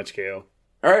very much, KO.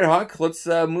 All right, Hunk, let's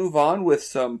move on with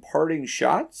some parting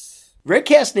shots.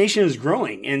 Redcast Nation is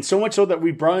growing, and so much so that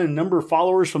we brought in a number of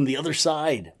followers from the other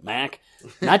side, Mac.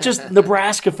 Not just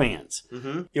Nebraska fans.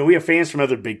 You know, we have fans from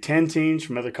other Big Ten teams,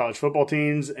 from other college football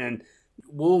teams, and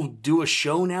we'll do a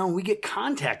show now and we get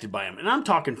contacted by them. And I'm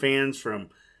talking fans from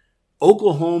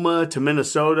Oklahoma to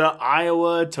Minnesota,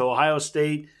 Iowa to Ohio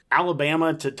State,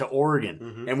 Alabama to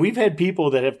Oregon. And we've had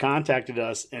people that have contacted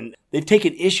us and they've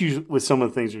taken issues with some of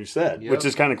the things we've said, which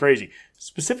is kind of crazy.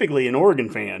 Specifically an Oregon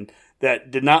fan that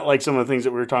did not like some of the things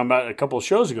that we were talking about a couple of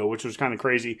shows ago, which was kind of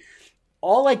crazy.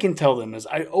 All I can tell them is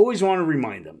I always want to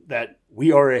remind them that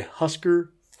we are a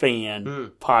Husker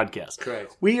fan podcast.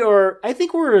 Correct. I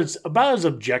think we're about as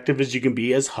objective as you can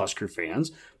be as Husker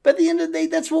fans. But at the end of the day,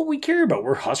 that's what we care about.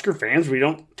 We're Husker fans. We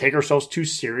don't take ourselves too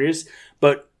serious.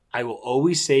 But I will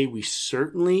always say we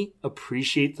certainly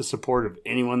appreciate the support of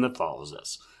anyone that follows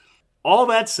us. All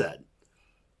that said,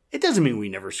 it doesn't mean we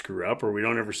never screw up or we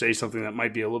don't ever say something that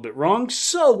might be a little bit wrong.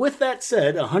 So with that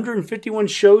said, 151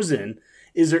 shows in,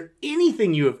 is there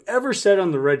anything you have ever said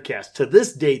on the Redcast to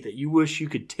this date that you wish you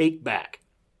could take back?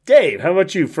 Dave, how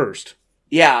about you first?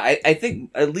 Yeah, I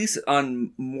think at least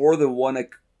on more than one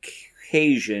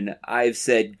occasion, I've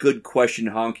said, good question,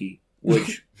 Honky,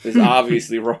 which is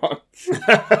obviously wrong.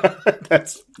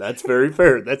 That's very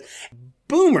fair.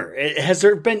 Boomer, has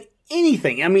there been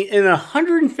anything, I mean, in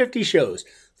 150 shows,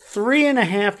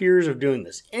 3.5 years of doing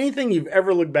this, anything you've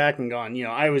ever looked back and gone, you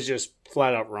know, I was just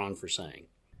flat out wrong for saying?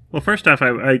 Well, first off,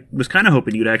 I was kind of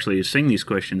hoping you'd actually sing these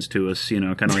questions to us, you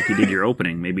know, kind of like you did your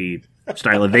opening. Maybe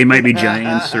style of They Might Be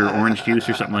Giants or Orange Juice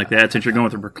or something like that, since you're going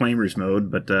with the Proclaimers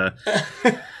mode. But,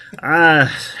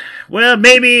 well,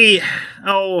 maybe,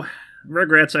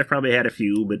 regrets, I've probably had a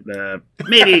few, but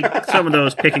maybe some of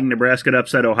those picking Nebraska to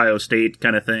upset Ohio State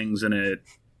kind of things in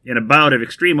a bout of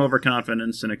extreme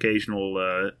overconfidence and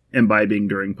occasional imbibing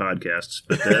during podcasts.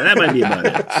 But that might be about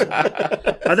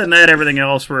it. Other than that, everything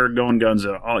else, we're going guns,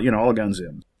 all guns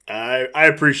in. I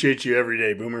appreciate you every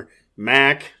day, Boomer.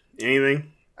 Mac,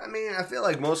 anything? I mean, I feel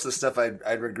like most of the stuff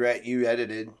I'd regret you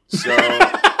edited, so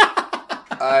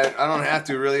I don't have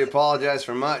to really apologize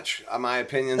for much. My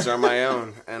opinions are my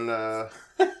own, and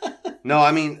no,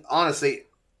 I mean, honestly,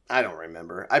 I don't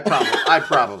remember. I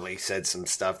probably said some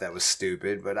stuff that was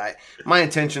stupid, but my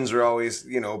intentions are always,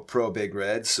 you know, pro Big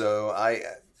Red, so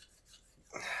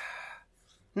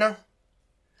no,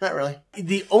 not really.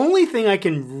 The only thing I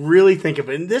can really think of,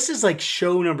 and this is like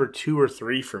show number 2 or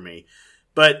 3 for me,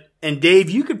 and Dave,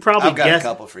 you could probably I've got guess. a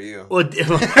couple for you. Well,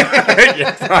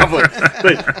 yeah, probably.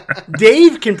 But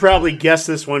Dave can probably guess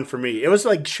this one for me. It was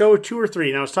like show 2 or 3,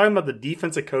 and I was talking about the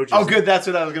defensive coaches. Oh, good. That's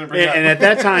what I was going to bring up. And at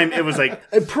that time, it was like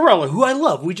Perella, who I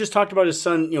love. We just talked about his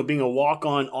son, you know, being a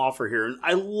walk-on offer here, and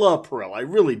I love Perella. I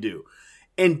really do.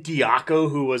 And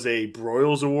Diaco, who was a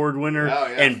Broyles Award winner,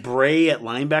 and Bray at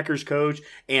linebackers coach,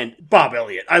 and Bob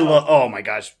Elliott. Oh my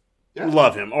gosh. Yeah.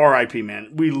 Love him. R.I.P.,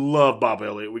 man. We love Bob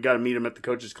Elliott. We got to meet him at the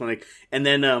coaches clinic. And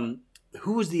then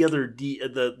who was the other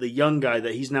the young guy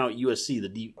that he's now at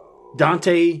USC?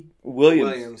 Dante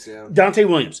Williams. Dante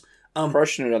Williams.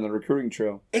 Crushing it on the recruiting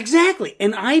trail. Exactly.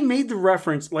 And I made the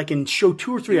reference like in show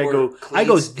 2 or 3. I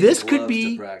go, this could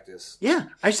be practice. Yeah.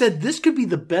 I said this could be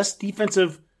the best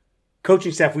defensive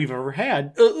coaching staff we've ever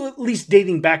had, at least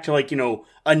dating back to like, you know,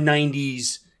 a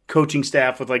 90s coaching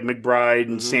staff with like McBride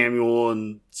and Samuel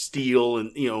and Steele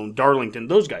and, you know, Darlington,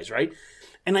 those guys, right?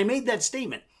 And I made that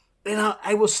statement. And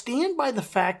I will stand by the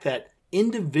fact that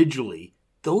individually,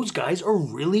 those guys are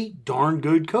really darn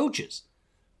good coaches.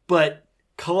 But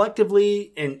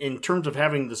collectively, in terms of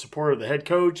having the support of the head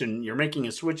coach and you're making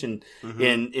a switch in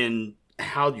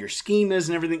how your scheme is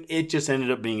and everything, it just ended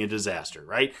up being a disaster,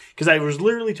 right? Because I was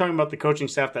literally talking about the coaching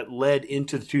staff that led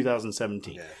into the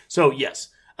 2017. Yeah. So, yes.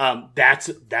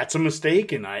 That's a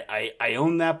mistake, and I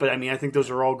own that. But I mean, I think those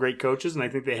are all great coaches, and I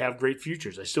think they have great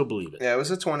futures. I still believe it. Yeah, it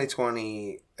was a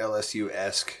 2020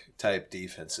 LSU-esque type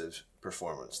defensive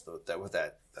performance with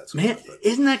that score. Man,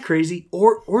 isn't that crazy?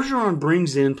 Orgeron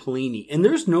brings in Pelini, and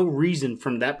there's no reason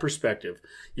from that perspective.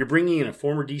 You're bringing in a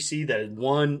former DC that had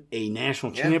won a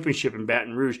national championship in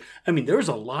Baton Rouge. I mean, there was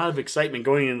a lot of excitement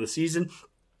going into the season,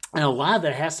 and a lot of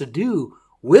that has to do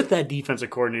with that defensive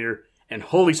coordinator. And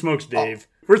holy smokes, Dave,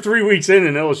 we're 3 weeks in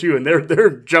LSU, and they're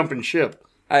jumping ship.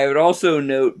 I would also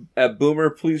note, Boomer,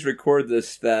 please record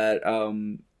this, that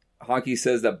Honky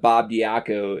says that Bob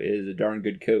Diaco is a darn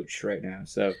good coach right now.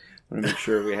 So I want to make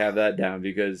sure we have that down,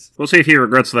 because we'll see if he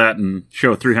regrets that in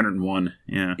show 301.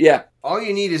 Yeah. All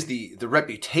you need is the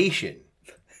reputation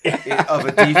of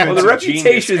a defensive well, the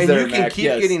reputation's genius, there, and you can Mac,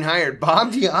 keep getting hired.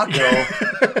 Bob Diaco,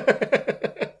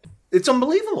 it's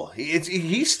unbelievable.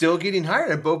 He's still getting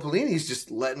hired, and Bo Pelini's just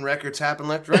letting records happen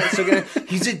left and right. So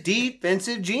he's a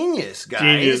defensive genius,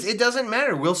 guys. It doesn't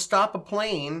matter. We'll stop a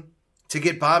plane to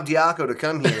get Bob Diaco to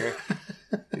come here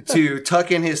to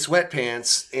tuck in his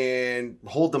sweatpants and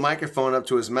hold the microphone up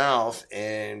to his mouth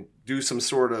and do some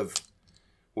sort of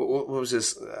what was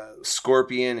this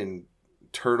scorpion and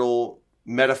turtle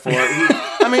metaphor.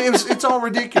 I mean, it's all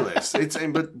ridiculous.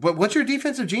 But what's your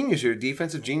defensive genius? You're a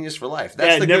defensive genius for life.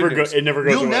 That's the good news. It never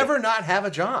goes You'll away. never not have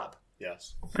a job.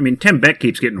 Yes. I mean, Tim Beck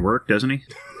keeps getting work, doesn't he?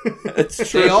 It's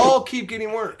true. They all keep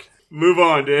getting work. Move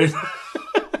on, Dave.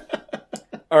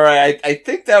 All right, I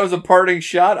think that was a parting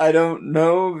shot. I don't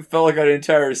know. It felt like an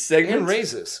entire segment. And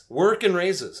raises. Work and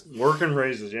raises. Work and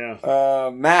raises, yeah.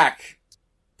 Mac,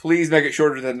 please make it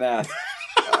shorter than that.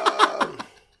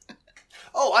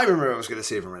 I remember what I was going to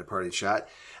say for my parting shot.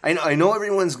 I know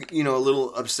everyone's a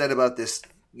little upset about this,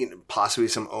 possibly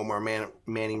some Omar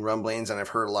Manning rumblings, and I've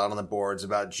heard a lot on the boards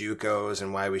about JUCOs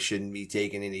and why we shouldn't be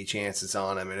taking any chances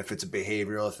on them. And if it's a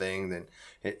behavioral thing, then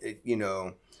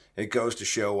it goes to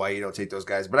show why you don't take those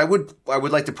guys. But I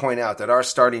would like to point out that our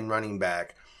starting running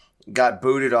back got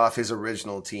booted off his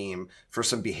original team for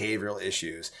some behavioral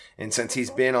issues. And since he's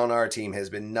been on our team, has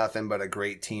been nothing but a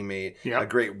great teammate, a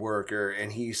great worker.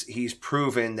 And he's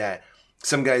proven that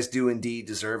some guys do indeed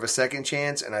deserve a second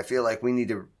chance. And I feel like we need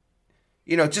to,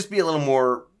 just be a little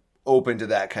more open to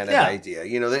that kind of idea.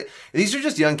 These are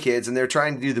just young kids, and they're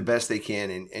trying to do the best they can.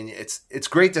 And it's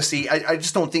great to see. I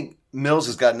just don't think Mills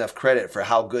has got enough credit for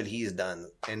how good he's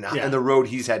done and the road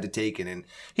he's had to take. And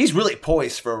he's really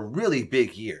poised for a really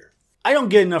big year. I don't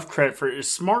get enough credit for, as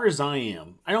smart as I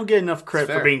am, I don't get enough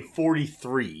credit for being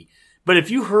 43. But if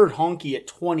you heard Honky at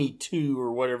 22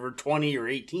 or whatever, 20 or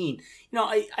 18,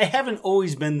 I haven't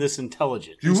always been this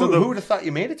intelligent. Who would have thought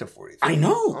you made it to 43? I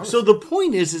know. Honestly. So the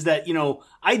point is that,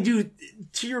 I do,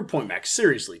 to your point, Max,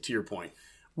 seriously, to your point,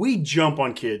 we jump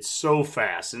on kids so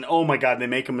fast, and oh my God, they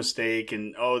make a mistake,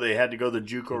 and they had to go the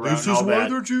JUCO route. This is why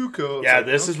they're JUCO. Yeah,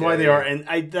 this is why they are,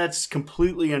 and that's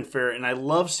completely unfair. And I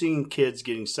love seeing kids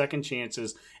getting second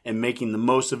chances and making the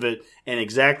most of it. And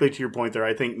exactly to your point there,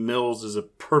 I think Mills is a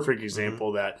perfect example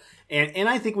of that. And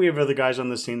I think we have other guys on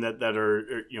this team that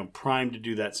are primed to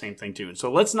do that same thing too. And so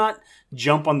let's not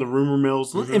jump on the rumor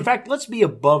mills. In fact, let's be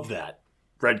above that,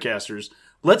 Redcasters.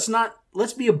 Let's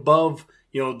be above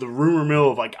the rumor mill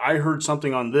of like, I heard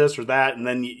something on this or that, and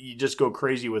then you just go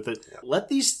crazy with it. Yeah. Let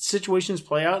these situations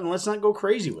play out, and let's not go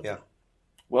crazy with it.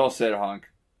 Well said, Honk.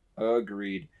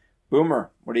 Agreed. Boomer,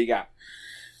 what do you got?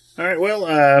 All right,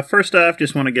 well, first off,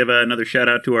 just want to give another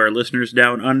shout-out to our listeners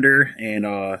down under and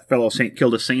fellow St.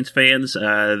 Kilda Saints fans.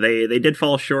 They did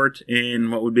fall short in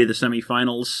what would be the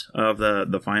semifinals of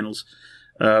the finals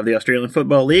of the Australian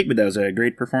Football League, but that was a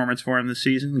great performance for them this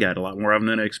season. Got a lot more of them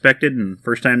than I expected, and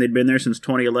first time they'd been there since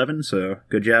 2011, so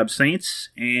good job, Saints.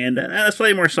 And on a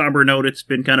slightly more somber note, it's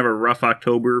been kind of a rough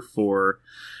October for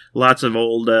lots of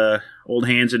old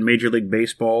hands in Major League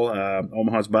Baseball.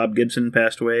 Omaha's Bob Gibson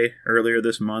passed away earlier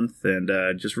this month, and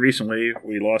just recently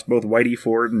we lost both Whitey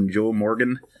Ford and Joe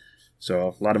Morgan.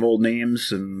 So a lot of old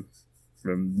names and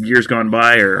from years gone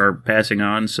by are passing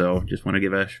on, so just want to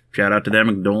give a shout out to them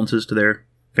and condolences to their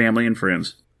family and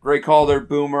friends. Great call there,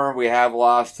 Boomer. We have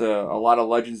lost a lot of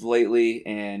legends lately,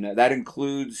 and that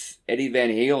includes Eddie Van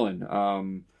Halen.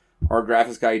 Our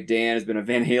graphics guy, Dan, has been a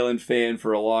Van Halen fan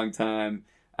for a long time.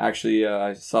 Actually,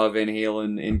 I saw Van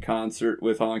Halen in concert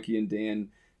with Honky and Dan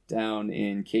down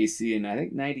in KC in, I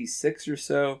think, 96 or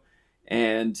so.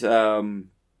 And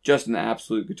just an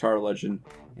absolute guitar legend,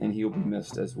 and he'll be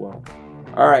missed as well.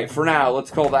 All right, for now, let's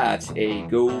call that a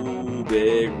Go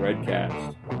Big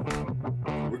Redcast.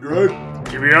 We're good.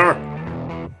 Here we are.